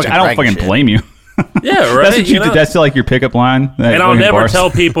 dude, that's Which fucking I don't bragging fucking shit. blame you. Yeah, right. That's what you know? did. That's like your pickup line. that And I'll fucking never bars. tell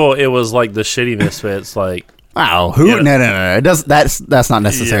people it was like the shitty Misfits. Like, Wow, who? Yeah. No. It does. That's not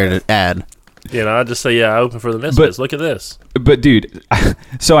necessary Yeah. to add. I just say, yeah, I open for the Misfits. Look at this. But dude,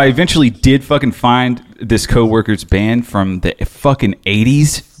 so I eventually did fucking find this coworker's band from the fucking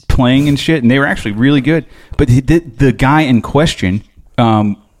 80s playing and shit, and they were actually really good. But the guy in question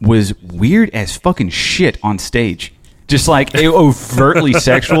was weird as fucking shit on stage. Just like overtly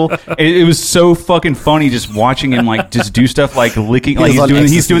sexual. It was so fucking funny just watching him like just do stuff like licking, like was on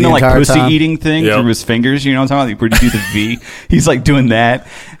he's ecstasy doing the the like entire pussy time. eating thing Yep. through his fingers. You know what I'm talking about? Where you do the V. He's like doing that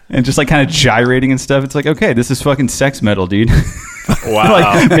and just like kind of gyrating and stuff. It's like, okay, this is fucking sex metal, dude. Wow.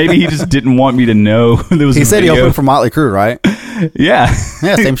 Like maybe he just didn't want me to know there was. He a said he video. opened for Motley Crue, right? Yeah.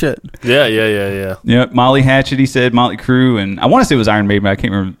 Yeah, same shit. Yeah. Yeah, Molly Hatchet. He said Motley Crue, and I want to say it was Iron Maiden, but I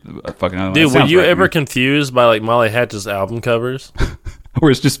can't remember. Fucking other one. Dude, That were sounds you right to ever me. confused by like Molly Hatch's album covers? Where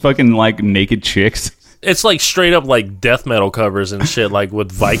it's just fucking like naked chicks? It's like straight up like death metal covers and shit, like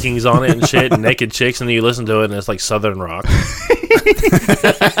with Vikings on it and shit, and naked chicks, and then you listen to it and it's like Southern rock.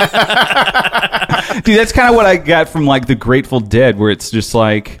 Dude, that's kind of what I got from like the Grateful Dead, where it's just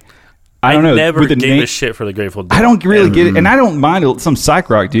like I don't know. Never with the gave na- a shit for the Grateful Dead. I don't really get it, and I don't mind some psych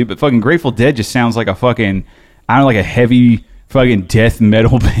rock, dude. But fucking Grateful Dead just sounds like a fucking I don't know, like a heavy fucking death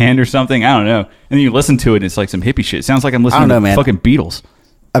metal band or something. I don't know. And then you listen to it, and it's like some hippie shit. It sounds like I'm listening know, to man. fucking Beatles.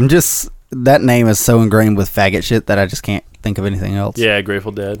 I'm just that name is so ingrained with faggot shit that I just can't think of anything else. Yeah,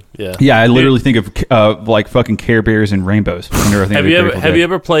 Grateful Dead. Yeah. Yeah, I literally think of like fucking Care Bears and rainbows. Whenever I think Have you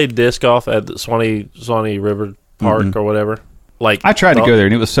ever played disc golf at the Swanee River Park or whatever? Like I tried to go there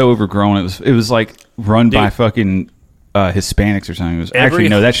and it was so overgrown. It was like run by fucking Hispanics or something. It was actually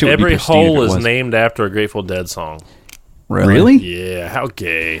no, that shit would be every pristine if hole it is was. named after a Grateful Dead song. Really? Yeah, how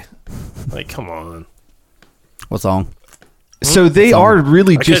gay. Like, come on. What song? So they are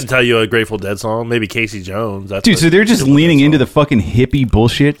really I couldn't just tell you a Grateful Dead song. Maybe Casey Jones. That's dude. So they're just leaning into the fucking hippie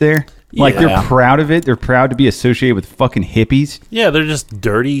bullshit there. Like Yeah. they're proud of it. They're proud to be associated with fucking hippies. Yeah, they're just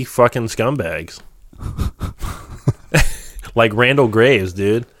dirty fucking scumbags. Like Randall Graves,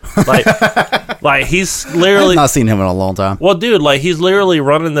 dude. Like he's literally I've not seen him in a long time. well, dude. Like he's literally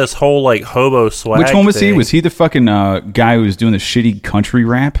running this whole like hobo swag. Which one was he? thing. Was he the fucking guy who was doing the shitty country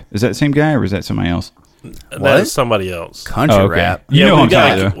rap? Is that the same guy or was that somebody else? That's somebody else. Country Oh, okay. rap. You know who I'm we've got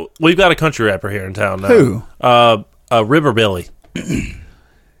talking about. we've got a country rapper here in town now. Who? River Billy.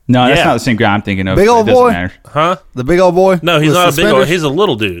 No, that's Yeah. not the same guy I'm thinking of. Big old It doesn't boy? matter. Huh? The big old boy? No, he's with not a big old. suspenders? He's a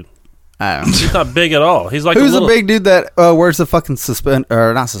little dude. I don't know. He's not big at all. He's like Who's a little, the big dude that wears the fucking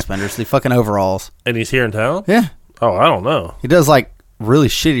not suspenders, the fucking overalls? and he's here in town. Yeah. Oh, I don't know. He does like really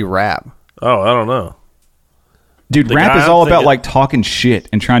shitty rap. Oh, I don't know. Dude, The rap guy is I'm all about thinking- like talking shit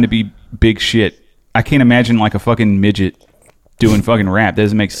and trying to be big shit. I can't imagine like a fucking midget doing fucking rap. That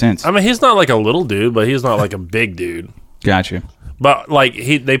doesn't make sense. I mean, he's not like a little dude, but he's not like a big dude. Gotcha. But like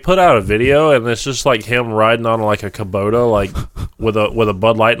they put out a video, and it's just like him riding on like a Kubota, like with a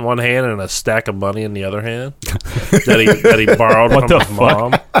Bud Light in one hand and a stack of money in the other hand that he borrowed from his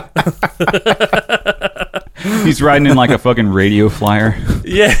mom. He's riding in like a fucking radio flyer.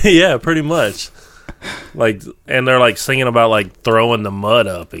 Yeah, pretty much. Like, and they're like singing about like throwing the mud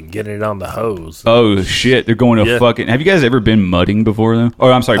up and getting it on the hose. Oh shit, they're going to Yeah. fucking. Have you guys ever been mudding before though?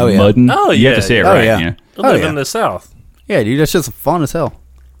 Or I'm sorry, Oh, yeah. mudding. Oh, You have to yeah. say it Oh, right. yeah. Yeah. I live yeah. in the South. Yeah, dude, that's just fun as hell.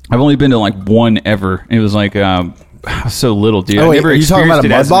 I've only been to like one ever. It was like I was so little, dude. Oh, I wait, never are you talking about a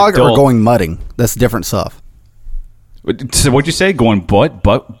experienced mud it as an bog or adult. going mudding? That's different stuff. So what'd you say? Going buck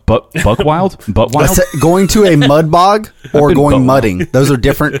wild? Butt wild? That's going to a mud bog or been going butt mudding. Those are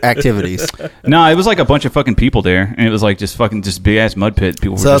different activities. No, it was like a bunch of fucking people there, and it was like just big ass mud pit.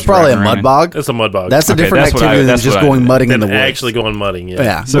 People. So were that's just probably a driving mud around. bog. It's a mud bog. That's a Okay, different that's what I- activity than that's just what I- going mudding in the than woods. actually going mudding.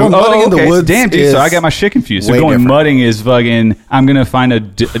 Yeah. So Going mudding in the woods damn, dude. So I is got my shit confused. So way going different. mudding is fucking. I'm gonna find a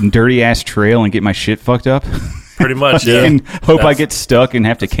dirty ass trail and get my shit fucked up, Pretty much, yeah. and hope I That's- get stuck and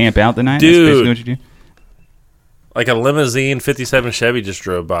have to camp out the night. Dude. That's basically what you do. Like a limousine 57 Chevy just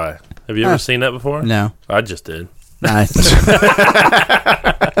drove by. Have you ever seen that before? No. I just did. Nice.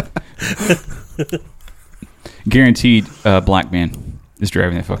 Guaranteed, black man is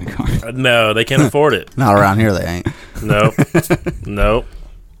driving that fucking car. No, they can't afford it. Not around here, they ain't. Nope. Nope.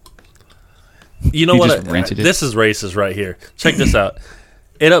 You know He what? just rented it. This is racist right here. Check this out.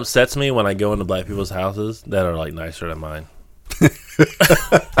 It upsets me when I go into black people's houses that are like nicer than mine.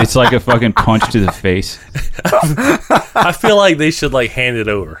 It's like a fucking punch to the face. I feel like they should like hand it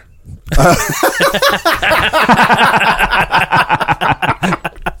over.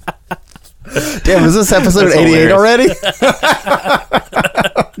 Damn, is this episode That's 88 hilarious.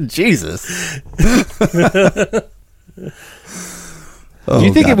 already? Jesus. Do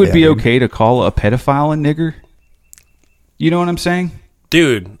you think it would be goddamn. okay to call a pedophile a nigger? You know what I'm saying?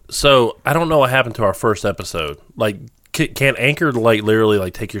 Dude, so I don't know what happened to our first episode. Like, can Anchor like literally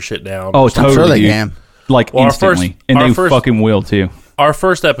like take your shit down? Oh, totally. sure they dude. can. Like Well, our instantly, first- and our they first- fucking will too. Our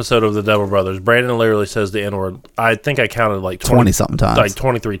first episode of the Devil Brothers, Brandon literally says the N word. I think I counted like 20 something times. like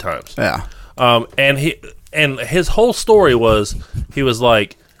 23 times. Yeah. And his whole story was he was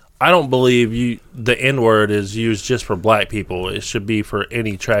like, I don't believe the N word is used just for black people. It should be for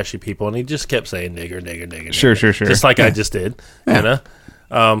any trashy people. And he just kept saying nigger, nigger, nigger. Sure, nigger. sure, sure. Just like I just did. You know?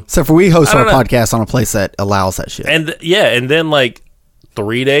 Except for we host I our don't know. podcast on a place that allows that shit. And and then like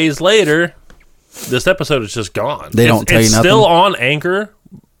 3 days later, this episode is just gone. They don't tell you it's nothing? still on Anchor,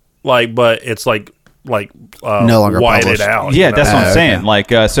 like, but it's like No longer whited published. out. Yeah, you know? that's what I'm okay. saying.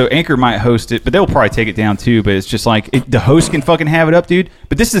 Like, so Anchor might host it, but they'll probably take it down too. But it's just like the host can fucking have it up, dude.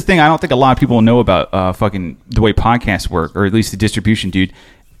 But this is the thing I don't think a lot of people know about fucking the way podcasts work, or at least the distribution, dude.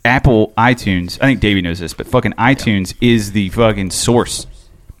 Apple iTunes, I think Davey knows this, but fucking iTunes is the fucking source.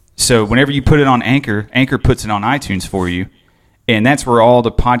 So whenever you put it on Anchor, Anchor puts it on iTunes for you, and that's where all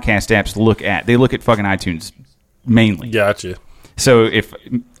the podcast apps look at. They look at fucking iTunes mainly. Gotcha. So if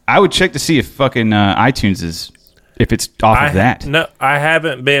I would check to see if fucking iTunes is if it's off of that. No, I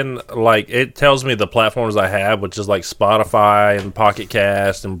haven't been like it tells me the platforms I have, which is like Spotify and Pocket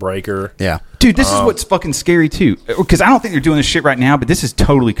Cast and Breaker. Yeah. Dude, this is what's fucking scary too. Because I don't think they're doing this shit right now, but this is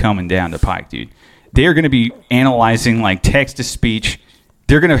totally coming down the pike, dude. They're going to be analyzing like text to speech.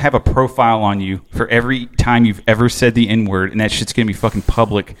 They're going to have a profile on you for every time you've ever said the N-word, and that shit's going to be fucking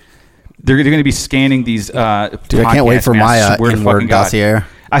public. They're going to be scanning these. Dude, I can't wait for my N-word dossier.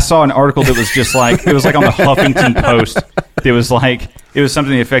 I saw an article that was just like it was like on the Huffington Post. It was like it was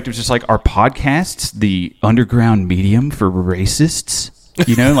something to the effect of just like, are podcasts the underground medium for racists?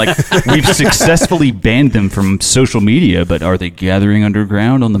 You know, like we've successfully banned them from social media, but are they gathering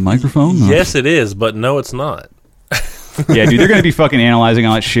underground on the microphone? Yes, it is, but no, it's not. Yeah, dude, they're going to be fucking analyzing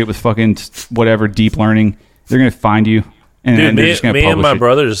all that shit with fucking whatever deep learning. They're going to find you. And Dude, they're just going to me and publish my it.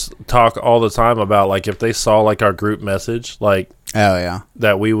 brothers talk all the time about like if they saw like our group message, like Oh, yeah.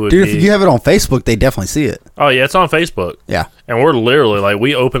 that we would. Dude, be, if you have it on Facebook, they definitely see it. oh yeah, it's on Facebook. Yeah. And we're literally like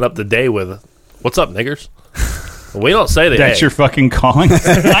we open up the day with, "What's up, niggers?" We don't say that. That's your fucking calling.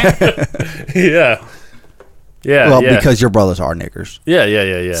 yeah. Yeah. Well, yeah. because your brothers are niggers.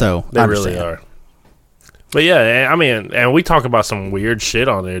 Yeah. So, they I really understand. are. But yeah, I mean, and we talk about some weird shit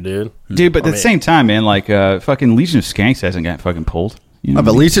on there, dude. Dude, but at I the mean- same time, man, like fucking Legion of Skanks hasn't got fucking pulled. You know Oh, what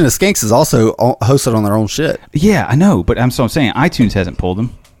but I mean? Legion of Skanks is also hosted on their own shit. Yeah, I know, but I'm saying iTunes hasn't pulled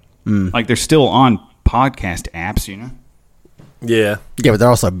them. Like they're still on podcast apps, you know. Yeah. Yeah, but they're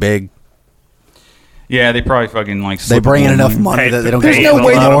also big. Yeah, they probably fucking like They slip bring in them enough one. money that they don't There's get no paid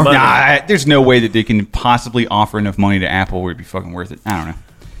way anymore. money. There's no way that they can possibly offer enough money to Apple where it'd be fucking worth it. I don't know.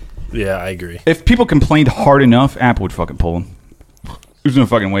 Yeah, I agree. If people complained hard enough, Apple would fucking pull them. There's no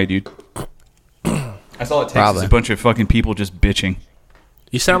fucking way, dude. That's all it takes Probably. is a bunch of fucking people just bitching.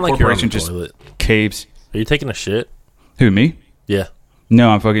 You sound like you're on the Corporation just toilet. caves. Are you taking a shit? Who, me? Yeah. No,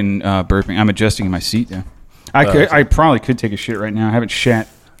 I'm fucking burping. I'm adjusting in my seat now. I probably could take a shit right now. I haven't shat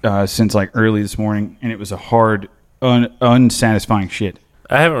since like early this morning, and it was a hard, unsatisfying shit.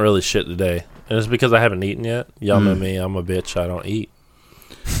 I haven't really shit today. And it's because I haven't eaten yet. Y'all know me. I'm a bitch. I don't eat.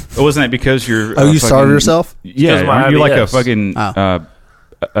 Wasn't that because you're... Oh, you starved yourself? Yeah, Because my aren't you like a IBS. fucking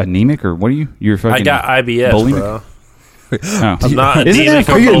anemic, or what are you? You're fucking... I got IBS, bulimic? bro. Oh. I'm not Isn't anemic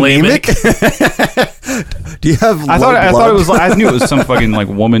that- or Are you bulimic. anemic? Do you have I low thought blood? it was like, I knew it was some fucking like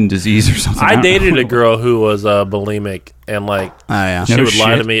woman disease or something. I don't dated know. a girl who was bulimic, and like Oh, yeah. she No would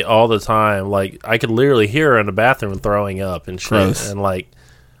lie to shit. me all the time. Like I could literally hear her in the bathroom throwing up and shit. Gross. And like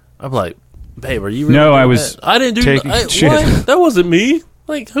I'm like, babe, are you? Really No, doing I was that? I didn't do taking shit. What? That wasn't me.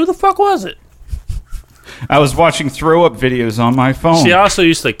 Like who the fuck was it? I was watching throw up videos on my phone. She also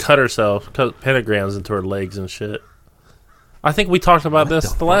used to cut herself, cut pentagrams into her legs and shit. I think we talked about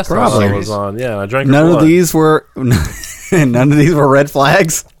this the last time Probably. I was on. Yeah, I drank her None of blood. these were red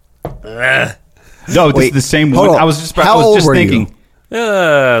flags. Eh. No, this Wait, is the same hold one. on. I was just How old were you? thinking,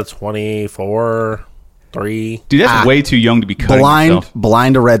 24, 3. dude, that's way too young to be cutting yourself.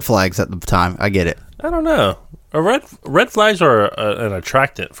 Blind to red flags at the time. I get it. I don't know. Red flags are an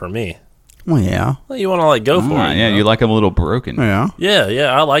attractant for me. Well, yeah. Well, you want to like go for Ah, it. yeah, you know? you like them a little broken. Yeah.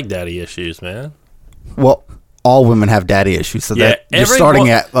 Yeah, I like daddy issues, man. Well, all women have daddy issues, so Yeah, that you're every starting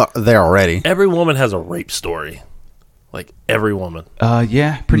wo- at there already. Every woman has a rape story. Like every woman.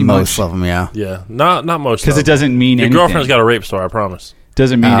 Yeah, pretty Most much. of them, yeah. Yeah, not most. Because of it them. doesn't mean Your anything. girlfriend's got a rape story. I promise.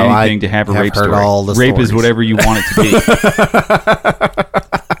 Doesn't mean Oh, I anything to have a have rape heard story. all the Rape is stories. whatever you want it to be.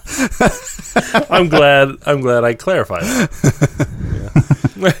 I'm glad I clarified that.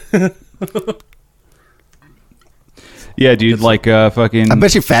 Yeah, dude, like fucking. I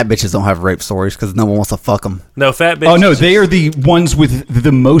bet you fat bitches don't have rape stories because no one wants to fuck them. No, fat bitch. Oh no, they are the ones with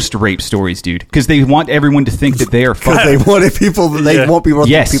the most rape stories, dude. Because they want everyone to think that they are Because fucking. they wanted people. They Yeah. want people to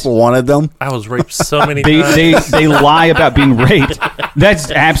Yes. think people wanted them. I was raped so many They, times. they lie about being raped. That's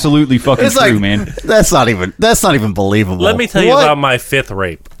absolutely fucking It's true, like man. that's not even believable. Let me tell you What? about my 5th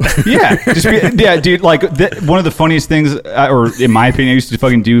rape. Yeah, yeah, dude. Like one of the funniest things, or in my opinion, I used to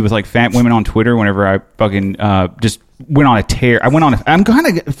fucking do with like fat women on Twitter. Whenever I fucking just went on a tear, I'm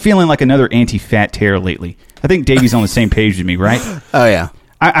kind of feeling like another anti-fat tear lately. I think Davey's on the same page with me, right? Oh yeah.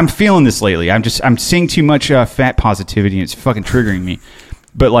 I'm feeling this lately. I'm seeing too much fat positivity, and it's fucking triggering me.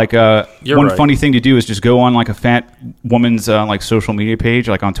 But like You're one right. funny thing to do is just go on like a fat woman's like social media page,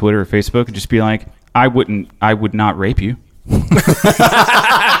 like on Twitter or Facebook, and just be like, I would not rape you.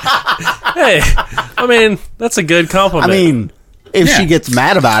 Hey, I mean that's a good I compliment. mean, if Yeah. she gets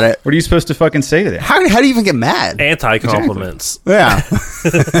mad about it, What are you supposed to fucking say to that? how do you even get mad? anti-compliments. Yeah.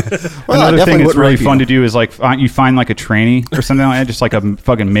 Well, I Another definitely thing that's would really rape fun you. to do is like you find like a tranny or something like that, just like a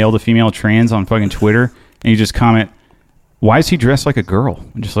fucking male to female trans on fucking Twitter, and you just comment, Why is he dressed like a girl?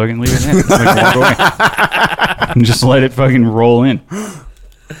 Just fucking leave it in. Like, walk away. And just let it fucking roll in.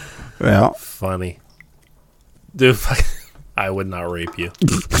 Well, Funny. Dude, I would not rape you.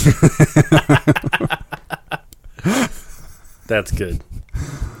 That's good.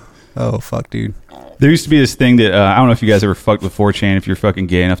 oh fuck, dude. There used to be this thing that I don't know if you guys ever fucked with 4chan if you're fucking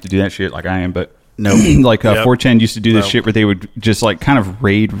gay enough to do that shit like I am, but No. like Yep. 4chan used to do this No. shit where they would just like kind of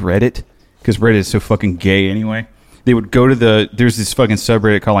raid Reddit because Reddit is so fucking gay anyway. They would go to there's this fucking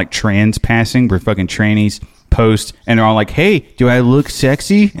subreddit called like trans passing where fucking trannies post and they're all like, hey, do I look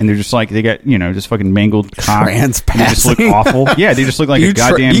sexy? And they're just like, they got, just fucking mangled cock. Trans And they just look passing? awful. Yeah, they just look like a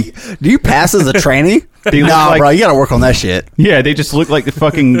goddamn... do you pass as a tranny? They look nah, like- bro, you gotta work on that shit. Yeah, they just look like the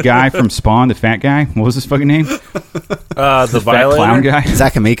fucking guy from Spawn, the fat guy. What was his fucking name? The Fat Violator? clown guy.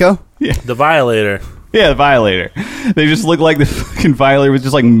 Zach Amico? The Violator. Yeah, the Violator. They just look like the fucking Violator with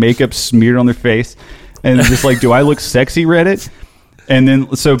just like makeup smeared on their face. And just like, do I look sexy, Reddit? And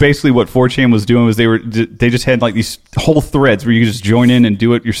then, so basically what 4chan was doing was they just had like these whole threads where you could just join in and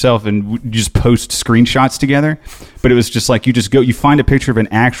do it yourself and you just post screenshots together. But it was just like, you find a picture of an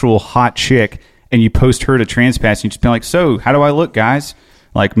actual hot chick and you post her to Transpass and you just be like, so how do I look, guys?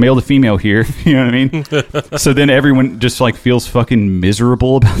 Like male to female here. You know what I mean? So then everyone just like feels fucking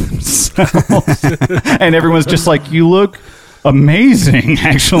miserable about themselves. And everyone's just like, you look amazing,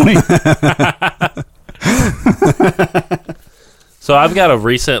 actually. So I've got a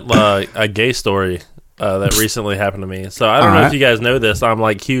recent a gay story that recently happened to me. So I don't know if Alright. you guys know this. I'm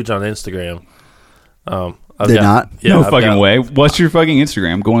like huge on Instagram. I've Did not? No I've fucking got, way. What's your fucking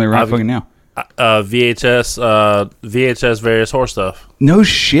Instagram? I'm going there right fucking now. VHS various horse stuff. No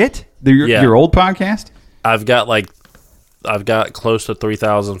shit. Yeah. Your old podcast? I've got close to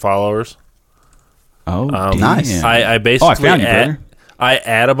 3,000 followers. Oh, Nice. I basically found you, brother. I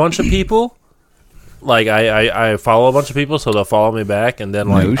add a bunch of people. Like I follow a bunch of people, so they'll follow me back, and then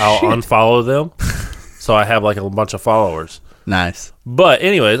like No I'll shit. unfollow them. So I have like a bunch of followers. Nice. But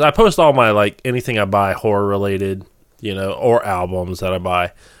anyways, I post all my like anything I buy horror related, or albums that I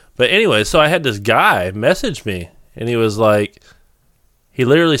buy. But anyways, so I had this guy message me, and he was like, he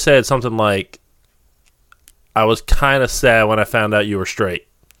literally said something like, "I was kind of sad when I found out you were straight."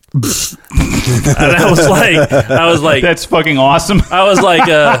 And I was like, That's fucking awesome. I was like,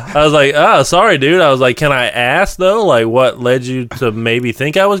 oh, sorry, dude. I was like, can I ask though, like, what led you to maybe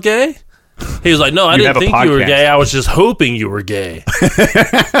think I was gay? He was like, no, I You didn't have a think you were podcast. gay. I was just hoping you were gay.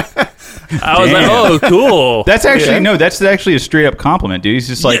 I was like, oh, cool. That's actually that's actually a straight up compliment, dude. He's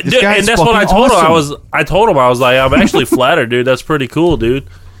just like, this guy and is that's what I fucking told awesome. him. I told him, I was like, I'm actually flattered, dude. That's pretty cool, dude.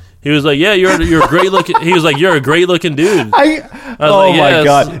 He was like, yeah, you're a great looking. He was like, you're a great looking dude. Oh like, my yes.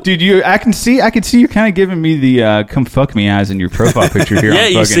 god, dude! I can see you kind of giving me the come fuck me eyes in your profile picture here. Yeah, on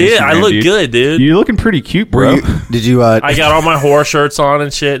you fucking see it? I Instagram, look dude. good, dude. You're looking pretty cute, bro. Did you? I got all my horror shirts on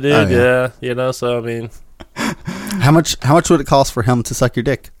and shit, dude. Oh, Yeah, so I mean, how much would it cost for him to suck your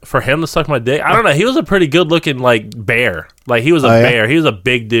dick? for him to suck my dick, I don't know. He was a pretty good looking like bear. Like he was a Oh, yeah? bear. He was a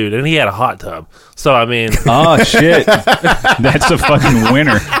big dude, and he had a hot tub. So I mean, Oh shit, that's a fucking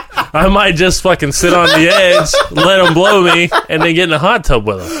winner. I might just fucking sit on the edge, let him blow me, and then get in a hot tub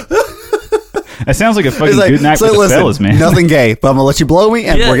with him. That sounds like a fucking He's like, good night so with the listen, fellas, man. nothing gay, but I'm gonna let you blow me,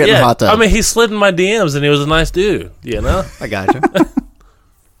 and we're getting a hot tub. I mean, he slid in my DMs, and he was a nice dude. You know. I got you.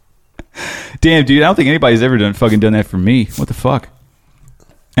 Damn, dude, I don't think anybody's ever done that for me. What the fuck?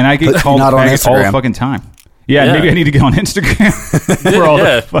 And I get But called not on faggot all the Instagram. fucking time. Yeah, Yeah. maybe I need to get on Instagram where all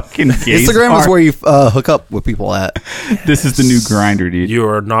Yeah. the fucking gays Instagram is are. where you hook up with people at. This is the new grinder, dude. You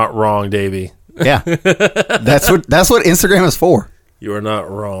are not wrong, Davey. Yeah, that's what Instagram is for. You are not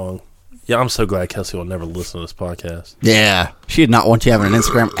wrong. Yeah, I'm so glad Kelsey will never listen to this podcast. Yeah, she did not want you having an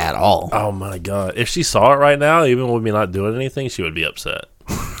Instagram at all. Oh my god! If she saw it right now, even with me not doing anything, she would be upset.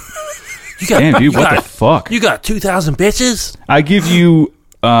 Damn, dude, what the got- fuck? You got 2,000 bitches? I give you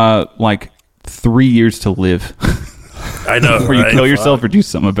like 3 years to live. I know. Or you right? kill yourself or do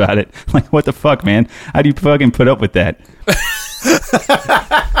something about it. Like, what the fuck, man? How do you fucking put up with that?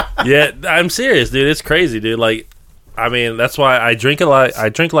 Yeah, I'm serious, dude. It's crazy, dude. Like, I mean, that's why I drink a lot. I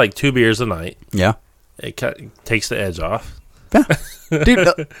drink like 2 beers a night. Yeah, It takes the edge off. yeah,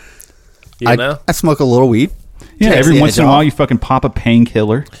 dude. You know. I smoke a little weed. Yeah, Takes every the once edge in a while off. you fucking pop a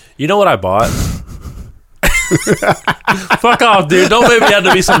painkiller. You know what I bought? Fuck off, dude. Don't make me have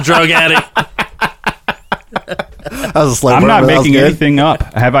to be some drug addict. I was just like, I'm not whatever, that was making good. anything up.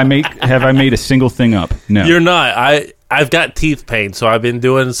 Have I made a single thing up? No. You're not. I've got teeth pain, so I've been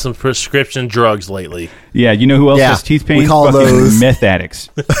doing some prescription drugs lately. Yeah, you know who else Yeah, has teeth pain? we call Fucking those- meth addicts.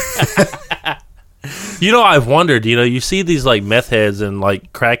 You know, I've wondered, you see these like meth heads and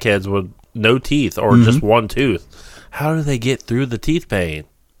like crackheads with no teeth or Mm-hmm. just one tooth. How do they get through the teeth pain?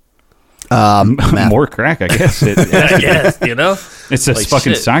 More crack, I guess. I guess, you know? It's a Like,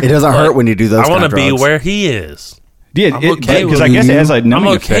 fucking shit. cycle. It doesn't hurt when you do those. I want kind to of be drugs. where he is. Yeah, I'm okay because with I guess it has a I'm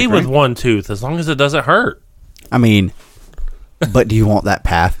numbing okay effect, with right? one tooth as long as it doesn't hurt. I mean, but do you want that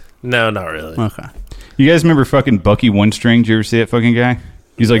path? No, not really. Okay. You guys remember fucking Bucky One String? Did you ever see that fucking guy?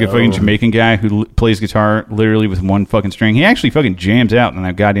 He's like a fucking Jamaican guy who plays guitar literally with one fucking string. He actually fucking jams out on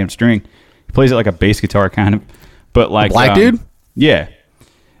that goddamn string. He plays it like a bass guitar kind of, but like Black dude? Yeah.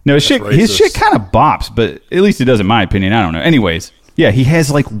 No, his racist. shit kind of bops, but at least it does in my opinion. I don't know. Anyways, yeah, he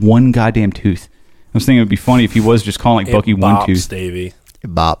has like one goddamn tooth. I was thinking it would be funny if he was just calling like Bucky It One bops, Tooth. Davey.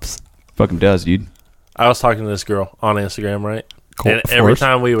 It bops. Fucking does, dude. I was talking to this girl on Instagram, right? Cool, And of every course.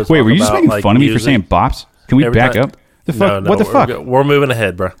 time we would Wait, talk were you just about, making like, fun of me for music- saying bops? Can we every back time- up? The fuck? No, What the fuck? We're moving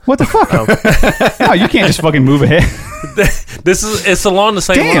ahead, bro. What the fuck? No, you can't just fucking move ahead. It's along the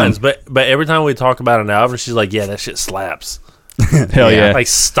same Damn. lines, but every time we talk about an album, she's like, "Yeah, that shit slaps." Hell yeah. Like,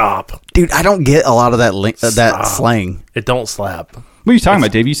 stop! Dude, I don't get a lot of that that Stop. slang. It don't slap. What are you talking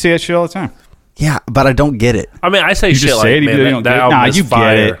about, Dave? You say that shit all the time. Yeah, but I don't get it. I mean, I say You shit just like, say it, "Man, even though you don't that get it. album Nah, is you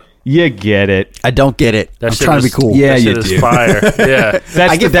fire." get it. You get it. I don't get it. That I'm shit trying to be is- cool. Yeah, that you shit is do. fire. Yeah, That's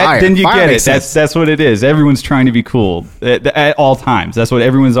I get that. fire. Then you Fire get it. makes sense. That's what it is. Everyone's trying to be cool at all times. That's what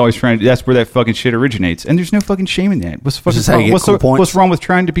everyone's always trying to do. That's where that fucking shit originates. And there's no fucking shame in that. What's the fucking Just how you wrong? get What's, cool points. what's wrong with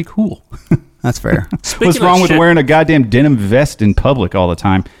trying to be cool? That's fair. Speaking What's of wrong with shit- wearing a goddamn denim vest in public all the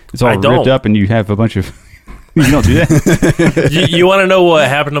time? It's all I ripped don't. up and you have a bunch of... You don't do that? you want to know what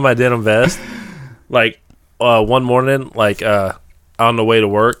happened to my denim vest? Like one morning, like on the way to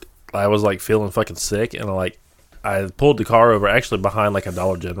work, I was like feeling fucking sick, and I pulled the car over, actually behind like a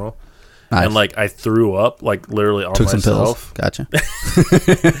Dollar General, Nice. and like I threw up, like literally on Took some myself. pills. Gotcha.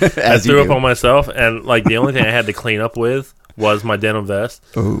 I threw up on myself, and like the only thing I had to clean up with was my denim vest.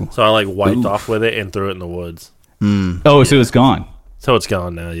 Ooh. So I like wiped off with it and threw it in the woods. Oh, so it's gone. So it's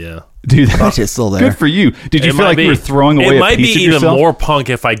gone now. Yeah. Dude, That shit's still there. good for you. Did you It feel might like be. you were throwing away It a might be piece of even yourself? more punk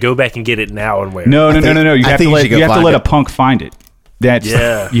if I go back and get it now and wear it. No. You I have to think you let should go you have to find let a it. punk find it. That's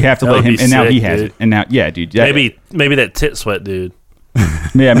Yeah. You have to That let would him, be and now he sick, has dude. it. And now, yeah, dude. Yeah, Maybe that tit sweat dude.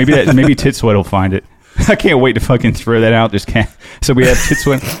 yeah, maybe Tit Sweat will find it. I can't wait to fucking throw that out. Just can't. So we have Tit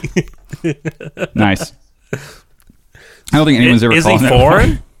Sweat. Nice. I don't think anyone's ever Is he called that.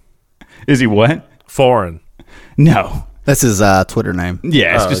 foreign? Is he what? Foreign. No. That's his Twitter name.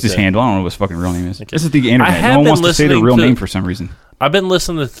 Yeah, it's Oh, just his okay. handle. I don't know what his fucking real name is. This is the internet. have No one been wants to say their listening real to- name for some reason. I've been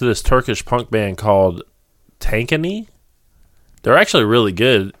listening to this Turkish punk band called Tankany. They're actually really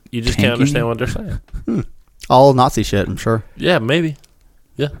good. You just can't Tankany? understand what they're saying. All Nazi shit, I'm sure. Yeah, maybe.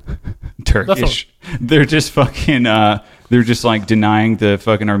 Yeah. Turkish. They're just fucking. They're just like denying the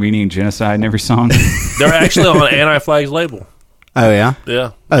fucking Armenian genocide in every song. They're actually on Anti-Flag's label. Oh, yeah?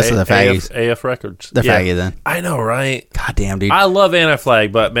 Yeah. Oh, so they're faggots. AF Records. They're Yeah. faggy then. I know, right? God damn, dude. I love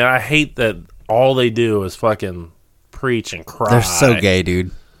Anti-Flag, but man, I hate that all they do is fucking preach and cry. They're so gay,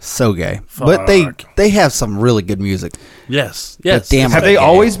 dude. So gay. But Fuck. they have some really good music. Yes. Yes. damn Have it. they gay.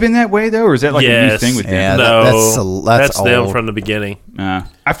 always been that way though, or is that like a new Yes. thing with Yeah, them? No, that's them old. from the beginning.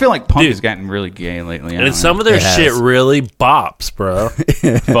 I feel like punk Dude. has gotten really gay lately. And some of their It has. shit really bops, bro.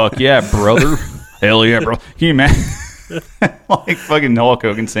 fuck yeah, brother. Hell yeah, bro. Can you imagine? Like fucking Hulk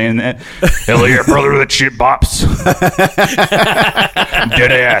Hogan saying that. Hell yeah, brother, that shit bops.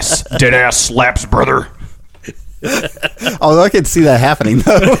 Dead ass slaps, brother. Although I can see that happening,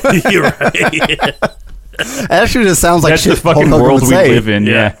 though. You're right. It actually just sounds like That's shit the fucking Hulk Hogan world would we say. live in.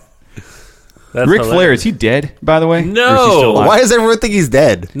 Yeah. That's Ric Flair, hilarious. is he dead? By the way, No. Or is he still alive? Why does everyone think he's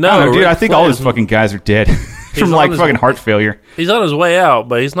dead? No, I don't know, dude. Ric I think all Flair's- those fucking guys are dead from on like his- fucking heart failure. He's on his way out,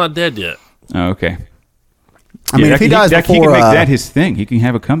 but he's not dead yet. Oh, okay. I mean, Yeah, if he dies he before... can make that his thing. He can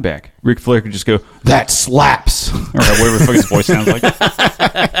have a comeback. Ric Flair could just go, that slaps. Or whatever the fuck his voice sounds like.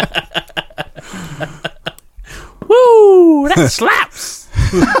 Woo! That slaps.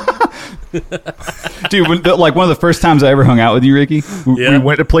 Dude, like one of the first times I ever hung out with you, Ricky, we Yeah.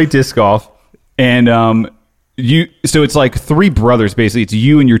 went to play disc golf. And so it's like three brothers, basically. It's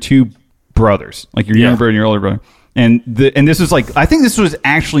you and your two brothers, like your younger brother and your older brother. And this was like, I think this was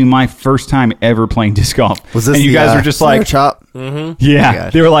actually my first time ever playing disc golf. Was this and you the, guys were just Flare like, chop? yeah,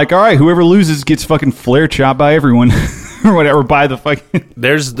 gosh. they were like, all right, whoever loses gets fucking flare chopped by everyone or whatever, by the fucking.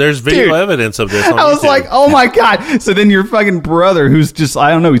 There's video Dude. evidence of this on I was YouTube. like, oh my God. So then your fucking brother, who's just,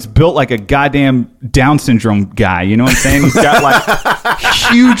 I don't know, he's built like a goddamn Down syndrome guy. You know what I'm saying? He's got like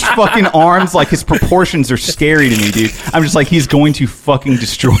huge fucking arms. Like his proportions are scary to me, dude. I'm just like, he's going to fucking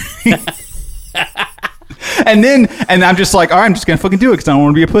destroy me. And I'm just like, all right, I'm just going to fucking do it because I don't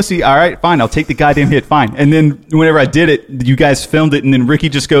want to be a pussy. All right, fine. I'll take the goddamn hit. Fine. And then whenever I did it, you guys filmed it. And then Ricky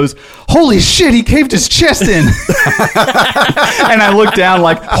just goes, holy shit, he caved his chest in. And I looked down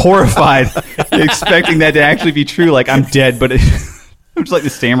like horrified, expecting that to actually be true. Like I'm dead, but I'm just like the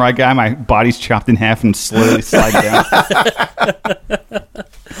samurai guy. My body's chopped in half and slowly slide down.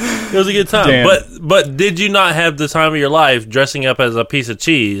 It was a good time. Damn. But did you not have the time of your life dressing up as a piece of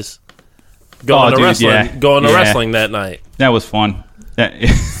cheese going to wrestling that night? That was fun.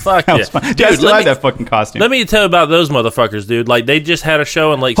 Fuck That yeah. was fun. Dude, Dude, I still have that fucking costume. Let me tell you about those motherfuckers, dude. Like, they just had a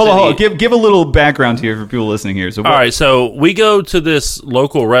show in Lake Hold City. on. Give a little background here for people listening here. So All right, so we go to this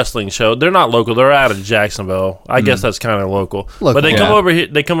local wrestling show. They're not local; they're out of Jacksonville. I guess that's kind of local. But they come over here.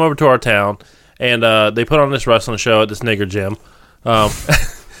 They come over to our town, and they put on this wrestling show at this nigger gym.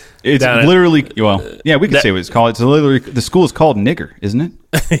 It's literally, yeah, we can say what it's called. It's literally, the school is called Nigger, isn't it?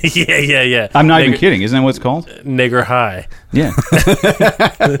 yeah. I'm not even kidding. Isn't that what it's called? Nigger High. Yeah.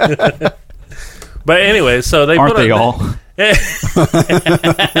 But anyway, so they Aren't they all?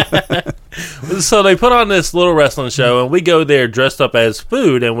 So they put on this little wrestling show, and we go there dressed up as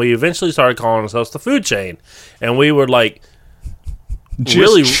food, and we eventually started calling ourselves the Food Chain, and we were like,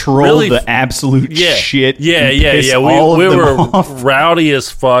 Just troll the absolute shit. Yeah. We were rowdy as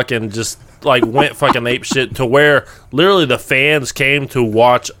fuck and just like went fucking ape shit to where literally the fans came to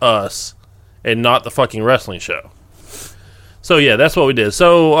watch us and not the fucking wrestling show. So yeah, that's what we did.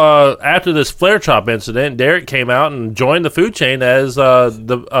 So after this flare chop incident, Derek came out and joined the Food Chain as a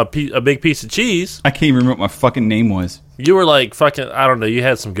big piece of cheese. I can't even remember what my fucking name was. You were like fucking, I don't know, you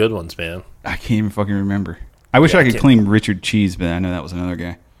had some good ones, man. I can't even fucking remember. I wish I could claim Richard Cheese, but I know that was another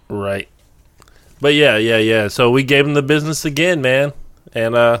guy. Right. But yeah. So we gave him the business again, man.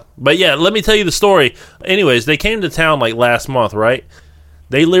 And but yeah, let me tell you the story. Anyways, they came to town like last month, right?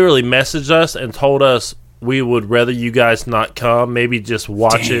 They literally messaged us and told us we would rather you guys not come. Maybe just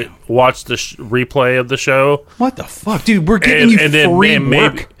watch the replay of the show. What the fuck, dude? We're getting free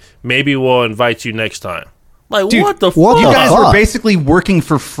work. Maybe we'll invite you next time. Like, dude, what the fuck? You guys were basically working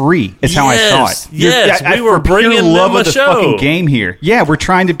for free. Is how I saw it. Yes, we were bringing them love a of the show. fucking game here. Yeah, we're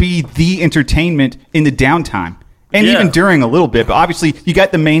trying to be the entertainment in the downtime, and even during a little bit. But obviously, you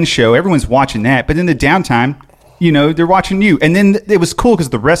got the main show. Everyone's watching that. But in the downtime, they're watching you. And then it was cool because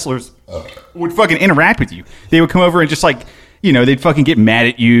the wrestlers would fucking interact with you. They would come over and just like, they'd fucking get mad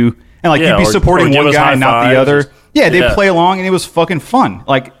at you, and like you'd be supporting one guy and not the other. They'd play along, and it was fucking fun.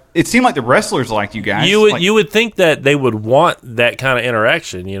 Like. It seemed like the wrestlers liked you guys. You would think that they would want that kind of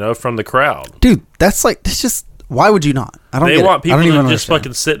interaction, from the crowd. Dude, that's just. Why would you not? I don't. They want people to just understand.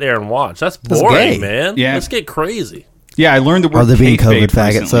 fucking sit there and watch. That's boring, man. Yeah, let's get crazy. Yeah, I learned the word. Are they being COVID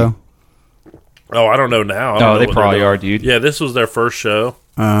recently. faggots though? Oh, I don't know now. No, they probably are, dude. Yeah, this was their first show.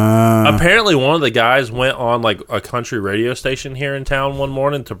 Apparently, one of the guys went on like a country radio station here in town one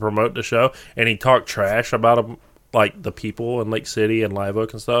morning to promote the show, and he talked trash about them. Like the people in Lake City and Live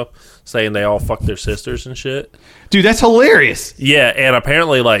Oak and stuff, saying they all fucked their sisters and shit. Dude, that's hilarious. Yeah, and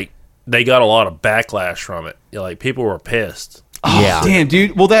apparently, like, they got a lot of backlash from it. Like, people were pissed. Oh, yeah. Damn,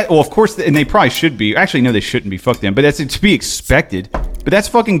 dude. Well, of course, and they probably should be. Actually, no, they shouldn't be. Fuck them. But that's to be expected. But that's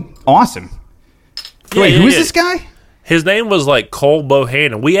fucking awesome. Wait, who is this guy? His name was, like, Cole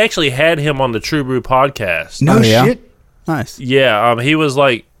Bohannon. We actually had him on the True Brew podcast. No shit? Nice. Yeah, he was,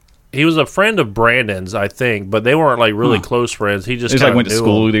 like, he was a friend of Brandon's, I think, but they weren't like really close friends. He just like went to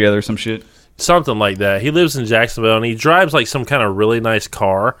school together or some shit. Something like that. He lives in Jacksonville and he drives like some kind of really nice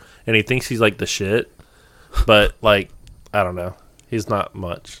car and he thinks he's like the shit. But like, I don't know. He's not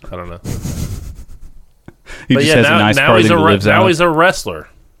much. I don't know. He just has a nice car that he lives out. Now he's a wrestler.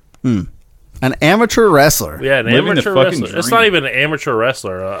 An amateur wrestler. Yeah, an amateur wrestler. It's not even an amateur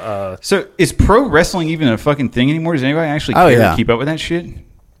wrestler. So is pro wrestling even a fucking thing anymore? Does anybody actually care to keep up with that shit?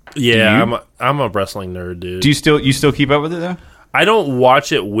 Yeah, I'm a wrestling nerd, dude. Do you still keep up with it though? I don't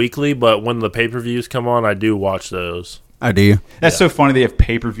watch it weekly, but when the pay-per-views come on, I do watch those. I do. That's so funny they have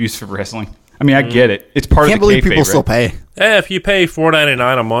pay-per-views for wrestling. I mean, I get it. It's part of the Can't believe kayfabe, people still pay. Yeah, if you pay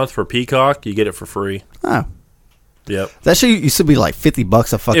 $4.99 a month for Peacock, you get it for free. Oh. Yep. That shit used to be like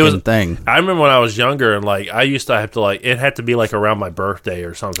 $50 a fucking thing. I remember when I was younger and like I used to have to like it had to be like around my birthday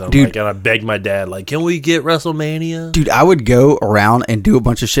or something. Dude. Like, and I begged my dad like, "Can we get WrestleMania?" Dude, I would go around and do a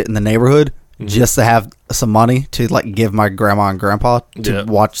bunch of shit in the neighborhood just to have some money to like give my grandma and grandpa to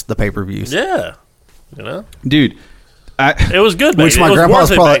watch the pay-per-views. Yeah. Dude, It was good. Back Which then. my It was grandpa worth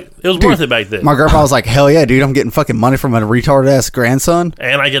was it probably. back- It was Dude, worth it back then. My grandpa was like, "Hell yeah, dude! I'm getting fucking money from a retarded ass grandson."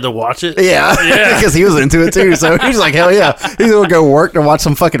 And I get to watch it. Yeah, Yeah. because he was into it too. So he was like, "Hell yeah!" He's gonna go work to watch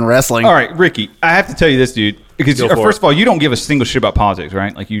some fucking wrestling. All right, Ricky, I have to tell you this, dude. Because Go for first it. of all, you don't give a single shit about politics,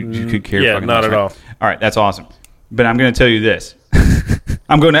 right? Like you could care. yeah, fucking not less, at right? all. All right, that's awesome. But I'm going to tell you this.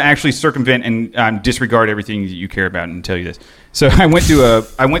 I'm going to actually circumvent and disregard everything that you care about and tell you this. So I went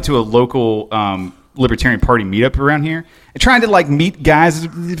to a local Libertarian Party meetup around here, and trying to like meet guys,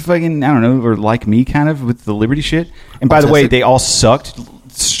 fucking I don't know, or like me kind of with the liberty shit. And by the way, they all sucked.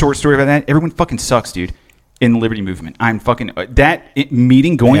 Short story about that. Everyone fucking sucks, dude. In the liberty movement, I'm fucking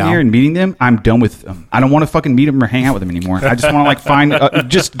meeting, going there and meeting them. I'm done with them. I don't want to fucking meet them or hang out with them anymore. I just want to like find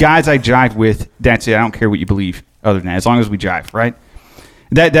just guys I jive with. That's it. I don't care what you believe other than that, as long as we jive, right?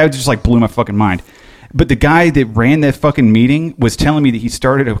 That just like blew my fucking mind. But the guy that ran that fucking meeting was telling me that he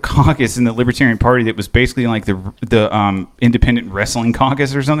started a caucus in the Libertarian Party that was basically like the independent wrestling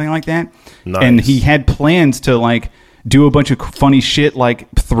caucus or something like that. Nice. And he had plans to like do a bunch of funny shit, like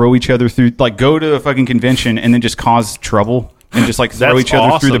throw each other through, like go to a fucking convention and then just cause trouble and just like throw That's each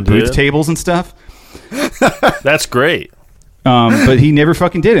other through the awesome, booth dude. tables and stuff. That's great. But he never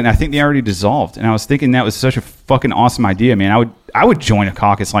fucking did it. And I think they already dissolved. And I was thinking that was such a fucking awesome idea, man. I would join a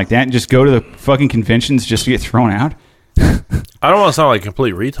caucus like that and just go to the fucking conventions just to get thrown out. I don't want to sound like a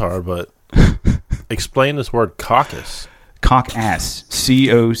complete retard, but explain this word caucus. Cock ass.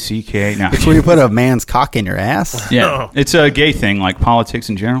 COCK. No. It's where you put a man's cock in your ass. Yeah. It's a gay thing, like politics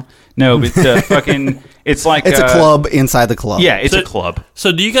in general. No, but fucking, it's like It's a club inside the club. Yeah, it's So- a club.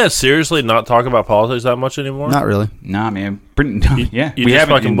 So, do you guys seriously not talk about politics that much anymore? Not really. Nah, man. Yeah, You just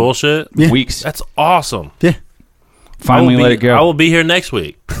fucking bullshit. Yeah. Weeks. That's awesome. Yeah. Finally, let it go. I will be here next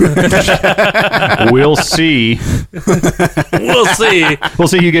week. We'll see. We'll see. We'll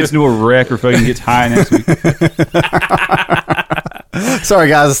see who gets into a wreck or fucking gets high next week. Sorry,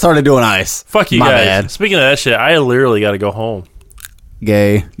 guys. I started doing ice. Fuck you My guys. bad. Speaking of that shit, I literally got to go home.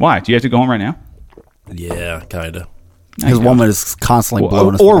 Gay. Why? Do you have to go home right now? Yeah, kind of. His woman is constantly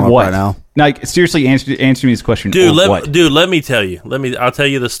blowing his or phone up what? right now. Like, seriously, answer me this question. Dude, or what? let me tell you. I'll tell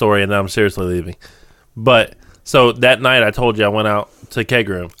you the story, and then I'm seriously leaving. But so that night, I told you I went out to Keg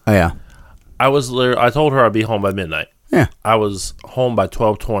Room. Oh yeah. I told her I'd be home by midnight. Yeah. I was home by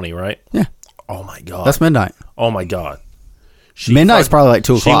 12:20, right? Yeah. Oh my god. That's midnight. Oh my god. Midnight's probably like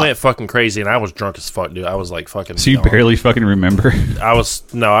 2 She o'clock. went fucking crazy, and I was drunk as fuck, dude. I was like fucking. So you gone. barely fucking remember?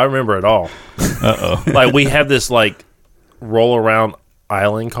 I remember it all. Uh-oh. Like we had this like roll around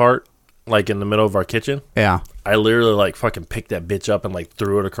island cart like in the middle of our kitchen. Yeah. I literally like fucking picked that bitch up and like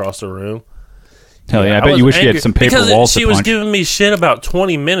threw it across the room. Hell yeah, I bet was you wish you angry had some paper because walls she to was punch. giving me shit about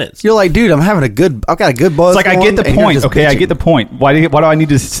 20 minutes. You're like, dude, I've got a good buzz. It's like, I get the point, okay? I get the point. Why do I need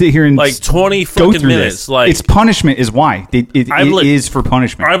to sit here and Like 20 go fucking through minutes. this? Like It's punishment is why. It is for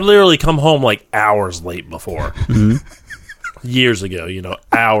punishment. I've literally come home like hours late before. Mm-hmm. Years ago,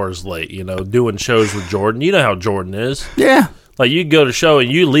 hours late, doing shows with Jordan. You know how Jordan is. Yeah. Like, you go to show and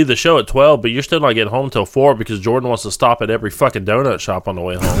you leave the show at 12, but you're still not getting home until 4 because Jordan wants to stop at every fucking donut shop on the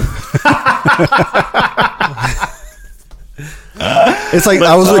way home. It's like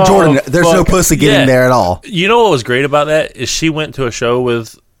I was with Jordan. There's no pussy getting Yeah. there at all. You know what was great about that is she went to a show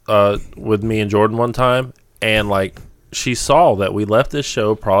with me and Jordan one time, and like she saw that we left this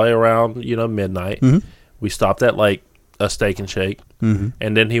show probably around midnight. Mm-hmm. We stopped at like a Steak and Shake, and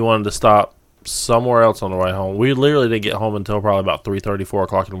then he wanted to stop somewhere else on the way home. We literally didn't get home until probably about 3:30, 4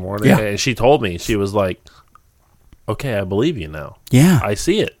 o'clock in the morning. Yeah. And she told me, she was like, "Okay, I believe you now. Yeah. I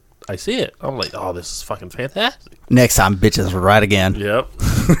see it. I'm like, oh, this is fucking fantastic." Next time, bitches will right again.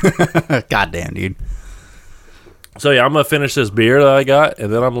 Yep. Goddamn, dude. So yeah, I'm gonna finish this beer that I got,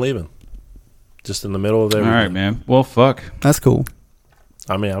 and then I'm leaving. Just in the middle of All everything. right, man. Well, fuck. That's cool.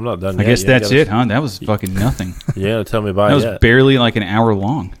 I mean, I'm not done I yet. guess You ain't that's gotta- it, huh? That was fucking nothing. You ain't gonna tell me about That it was yet. barely like an hour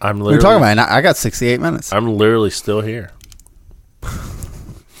long. I'm What are you literally, talking about? I got 68 minutes. I'm literally still here. I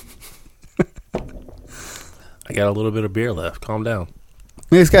got a little bit of beer left. Calm down.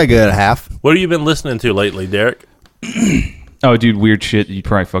 It's got a good half. What have you been listening to lately, Derek? Oh, dude, weird shit that you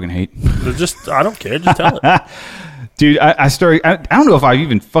probably fucking hate. Just, I don't care. Just tell it. Dude, I started. I don't know if I've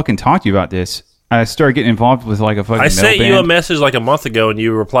even fucking talked to you about this. I started getting involved with like a fucking I metal sent you a band. message like a month ago, and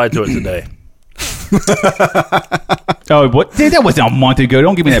you replied to it today. Oh, what? Dude, that wasn't a month ago.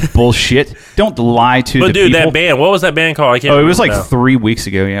 Don't give me that bullshit. Don't lie to But the dude, people. that band, what was that band called? I can't. Oh, it was like remember 3 weeks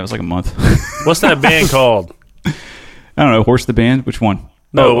ago. Yeah, it was like a month. now. What's that band called? I don't know. Horse the Band? Which one?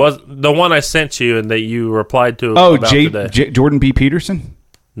 No, it was the one I sent you, and that you replied to. Oh, about today. Jordan B. Peterson?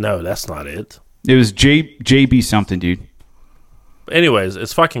 No, that's not it. It was JB something, dude. Anyways,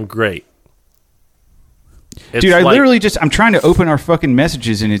 it's fucking great. It's Dude, I like- literally I'm trying to open our fucking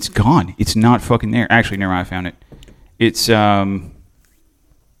messages and it's gone. It's not fucking there. Actually, never mind, I found it. It's,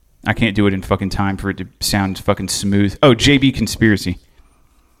 I can't do it in fucking time for it to sound fucking smooth. Oh, JB Conspiracy.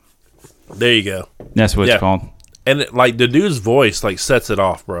 There you go. That's what Yeah. it's called. And like the dude's voice like sets it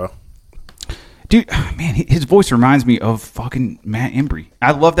off, bro. Dude, man, his voice reminds me of fucking Matt Embry.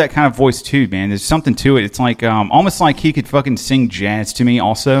 I love that kind of voice too, man. There's something to it. It's like almost like he could fucking sing jazz to me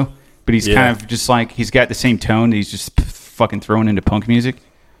also, but he's Yeah. kind of just like he's got the same tone that he's just fucking throwing into punk music.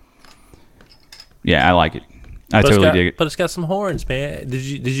 Yeah, I like it. I totally dig it. But it's got some horns, man. Did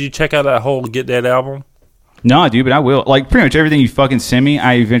you check out that whole Get That album? No, dude, but I will. Like pretty much everything you fucking send me,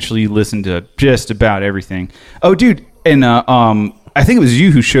 I eventually listen to just about everything. Oh, dude, and I think it was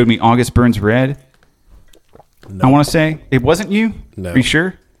you who showed me August Burns Red. No. I want to say it wasn't you. No. Are you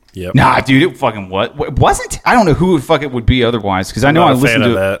sure? Yep. Nah, dude, it fucking wasn't. I don't know who it fucking would be otherwise because I I'm know not I a fan listened of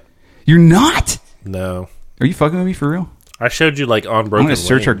to. that. You're not. No. Are you fucking with me for real? I showed you like on I'm Broken gonna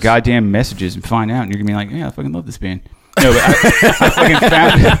search our Wings. goddamn messages and find out, and you're gonna be like, "Yeah, I fucking love this band." No, but I fucking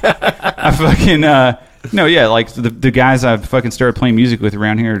found. I fucking no, yeah, like the guys I've fucking started playing music with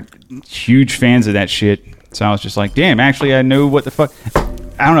around here, huge fans of that shit. So I was just like, "Damn, actually, I know what the fuck."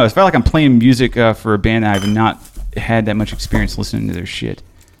 I don't know. It felt like I'm playing music for a band that I've not had that much experience listening to their shit.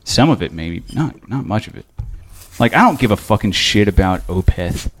 Some of it, maybe, not much of it. Like, I don't give a fucking shit about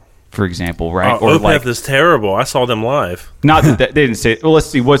Opeth, for example, right? Oh, Opeth is terrible. I saw them live. Not that they didn't say it. Well, let's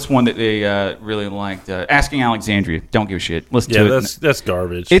see. What's one that they really liked? Asking Alexandria. Don't give a shit. Listen Yeah, to it. that's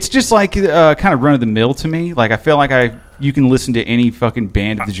garbage. It's just like kind of run of the mill to me. Like I feel like you can listen to any fucking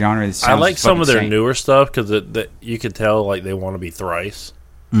band of the genre. That sounds I like some of their fucking same. newer stuff because you can tell like they want to be Thrice,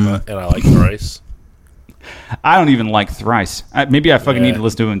 and I like Thrice. I don't even like Thrice. Maybe I fucking Yeah. need to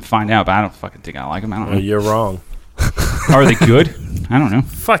listen to them and find out. But I don't fucking think I like them. I don't Well, know. you're wrong. Are they good? I don't know.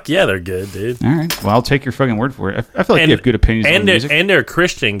 Fuck yeah, they're good, dude. All right. Well, I'll take your fucking word for it. I feel like you have good opinions on they're, music. and they're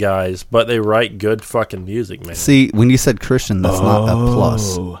Christian guys, but they write good fucking music, man. See, when you said Christian, that's not a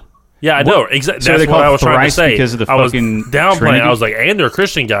plus. Yeah, I know. Exactly. So That's they what call I it was trying to Thrice say. because of the I was fucking downplaying. Trinity? I was like, and they're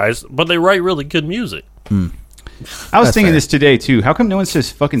Christian guys, but they write really good music. I was That's thinking fair. this today too. How come no one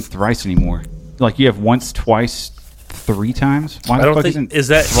says fucking Thrice anymore? Like you have once, twice, 3 times. Why the I don't fuck think isn't is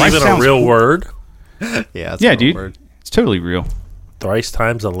that Thrice even a sounds real cool. word? Yeah, Yeah, dude. It's totally real. Thrice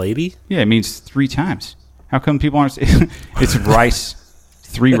times a lady. Yeah, it means 3 times. How come people aren't? It's rice,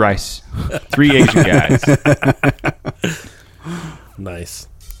 3 rice, 3 Asian guys. Nice.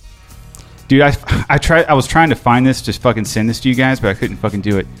 Dude, I tried. I was trying to find this, just fucking send this to you guys, but I couldn't fucking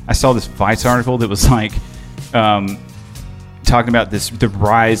do it. I saw this Vice article that was like, talking about the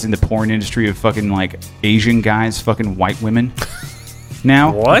rise in the porn industry of fucking like Asian guys, fucking white women.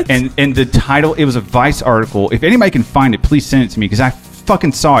 Now, What? And the title, it was a Vice article. If anybody can find it, please send it to me because I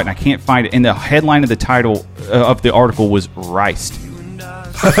fucking saw it and I can't find it. And the headline of the title of the article was "Riced,"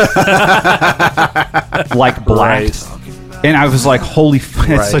 like black. Riced. And I was like, "Holy,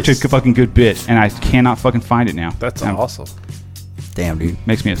 that's such a Riced. fucking good bit," and I cannot fucking find it now. That's And awesome. Damn, dude.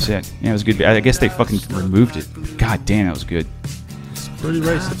 Makes me upset. Yeah, it was a good bit. I guess they fucking removed it. God damn, that was good. Pretty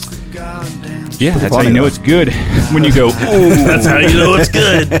racist. Yeah, that's how funny, you know though. it's good when you go, "Ooh." That's how you know it's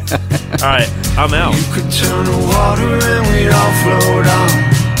good. All right, I'm out. Could turn the water and we'd all float on.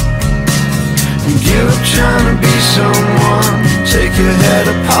 And give up trying to be someone. Take your head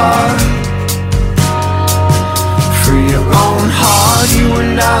apart. Free your own heart. You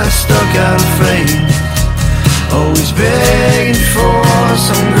and I stuck out of fate. Always begging for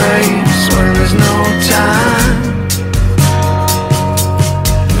some grace when there's no time.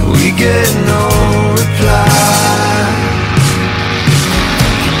 We get no reply.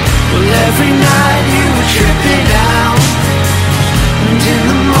 Well, every night you were tripping out, and in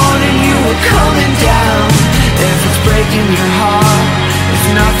the morning you were coming down. If it's breaking your heart, if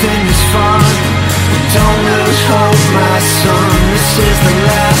nothing is fun, well, don't lose hope, my son. This is the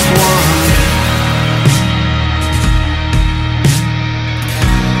last one.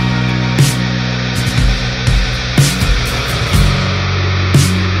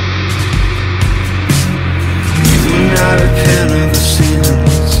 Not a pen of the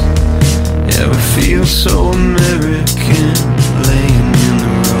seasons. Ever feel so American, laying in the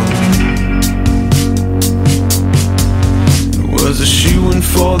road. Was a shoe-in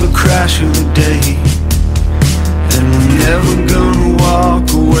for the crash of the day, and we're never gonna walk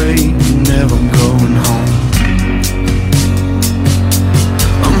away, never going home.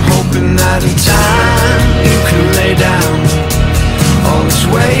 I'm hoping that in time you can lay down all this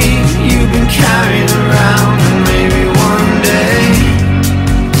weight you've been carrying around, and maybe one day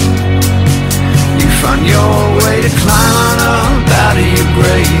you find your way to climb on up out of your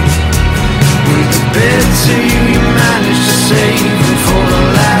grave with the bits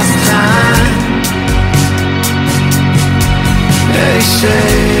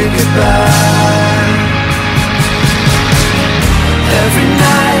say goodbye. Every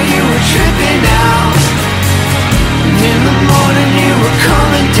night you were tripping out, and in the morning you were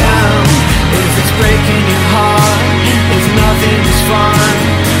coming down. If it's breaking your heart, if nothing is fun,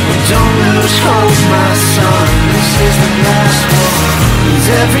 well, don't lose hope, my son. This is the last one. 'Cause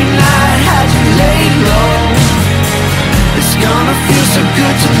every night had you laid low, it's gonna feel so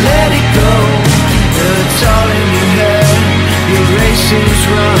good to let it go. It's all in your head, your race is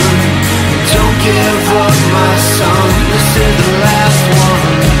run. Don't give up, my son. This is the last one.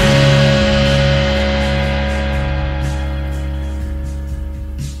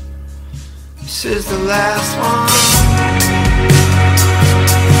 This is the last one.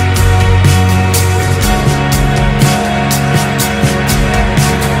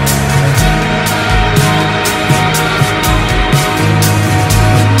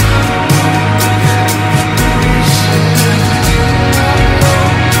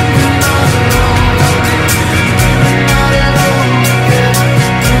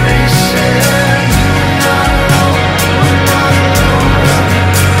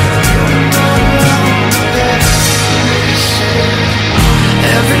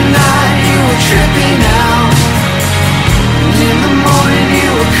 Tripping out, and in the morning you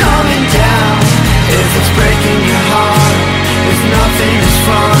were coming down. If it's breaking your heart, if nothing is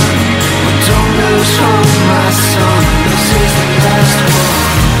fun, well, don't lose hope, my son. This is the last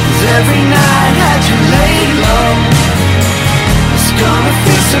one. 'Cause every night had you laid low, it's gonna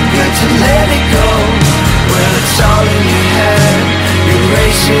feel so good to let it go. Well, it's all in your head, your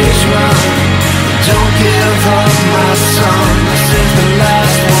race is run. Don't give up.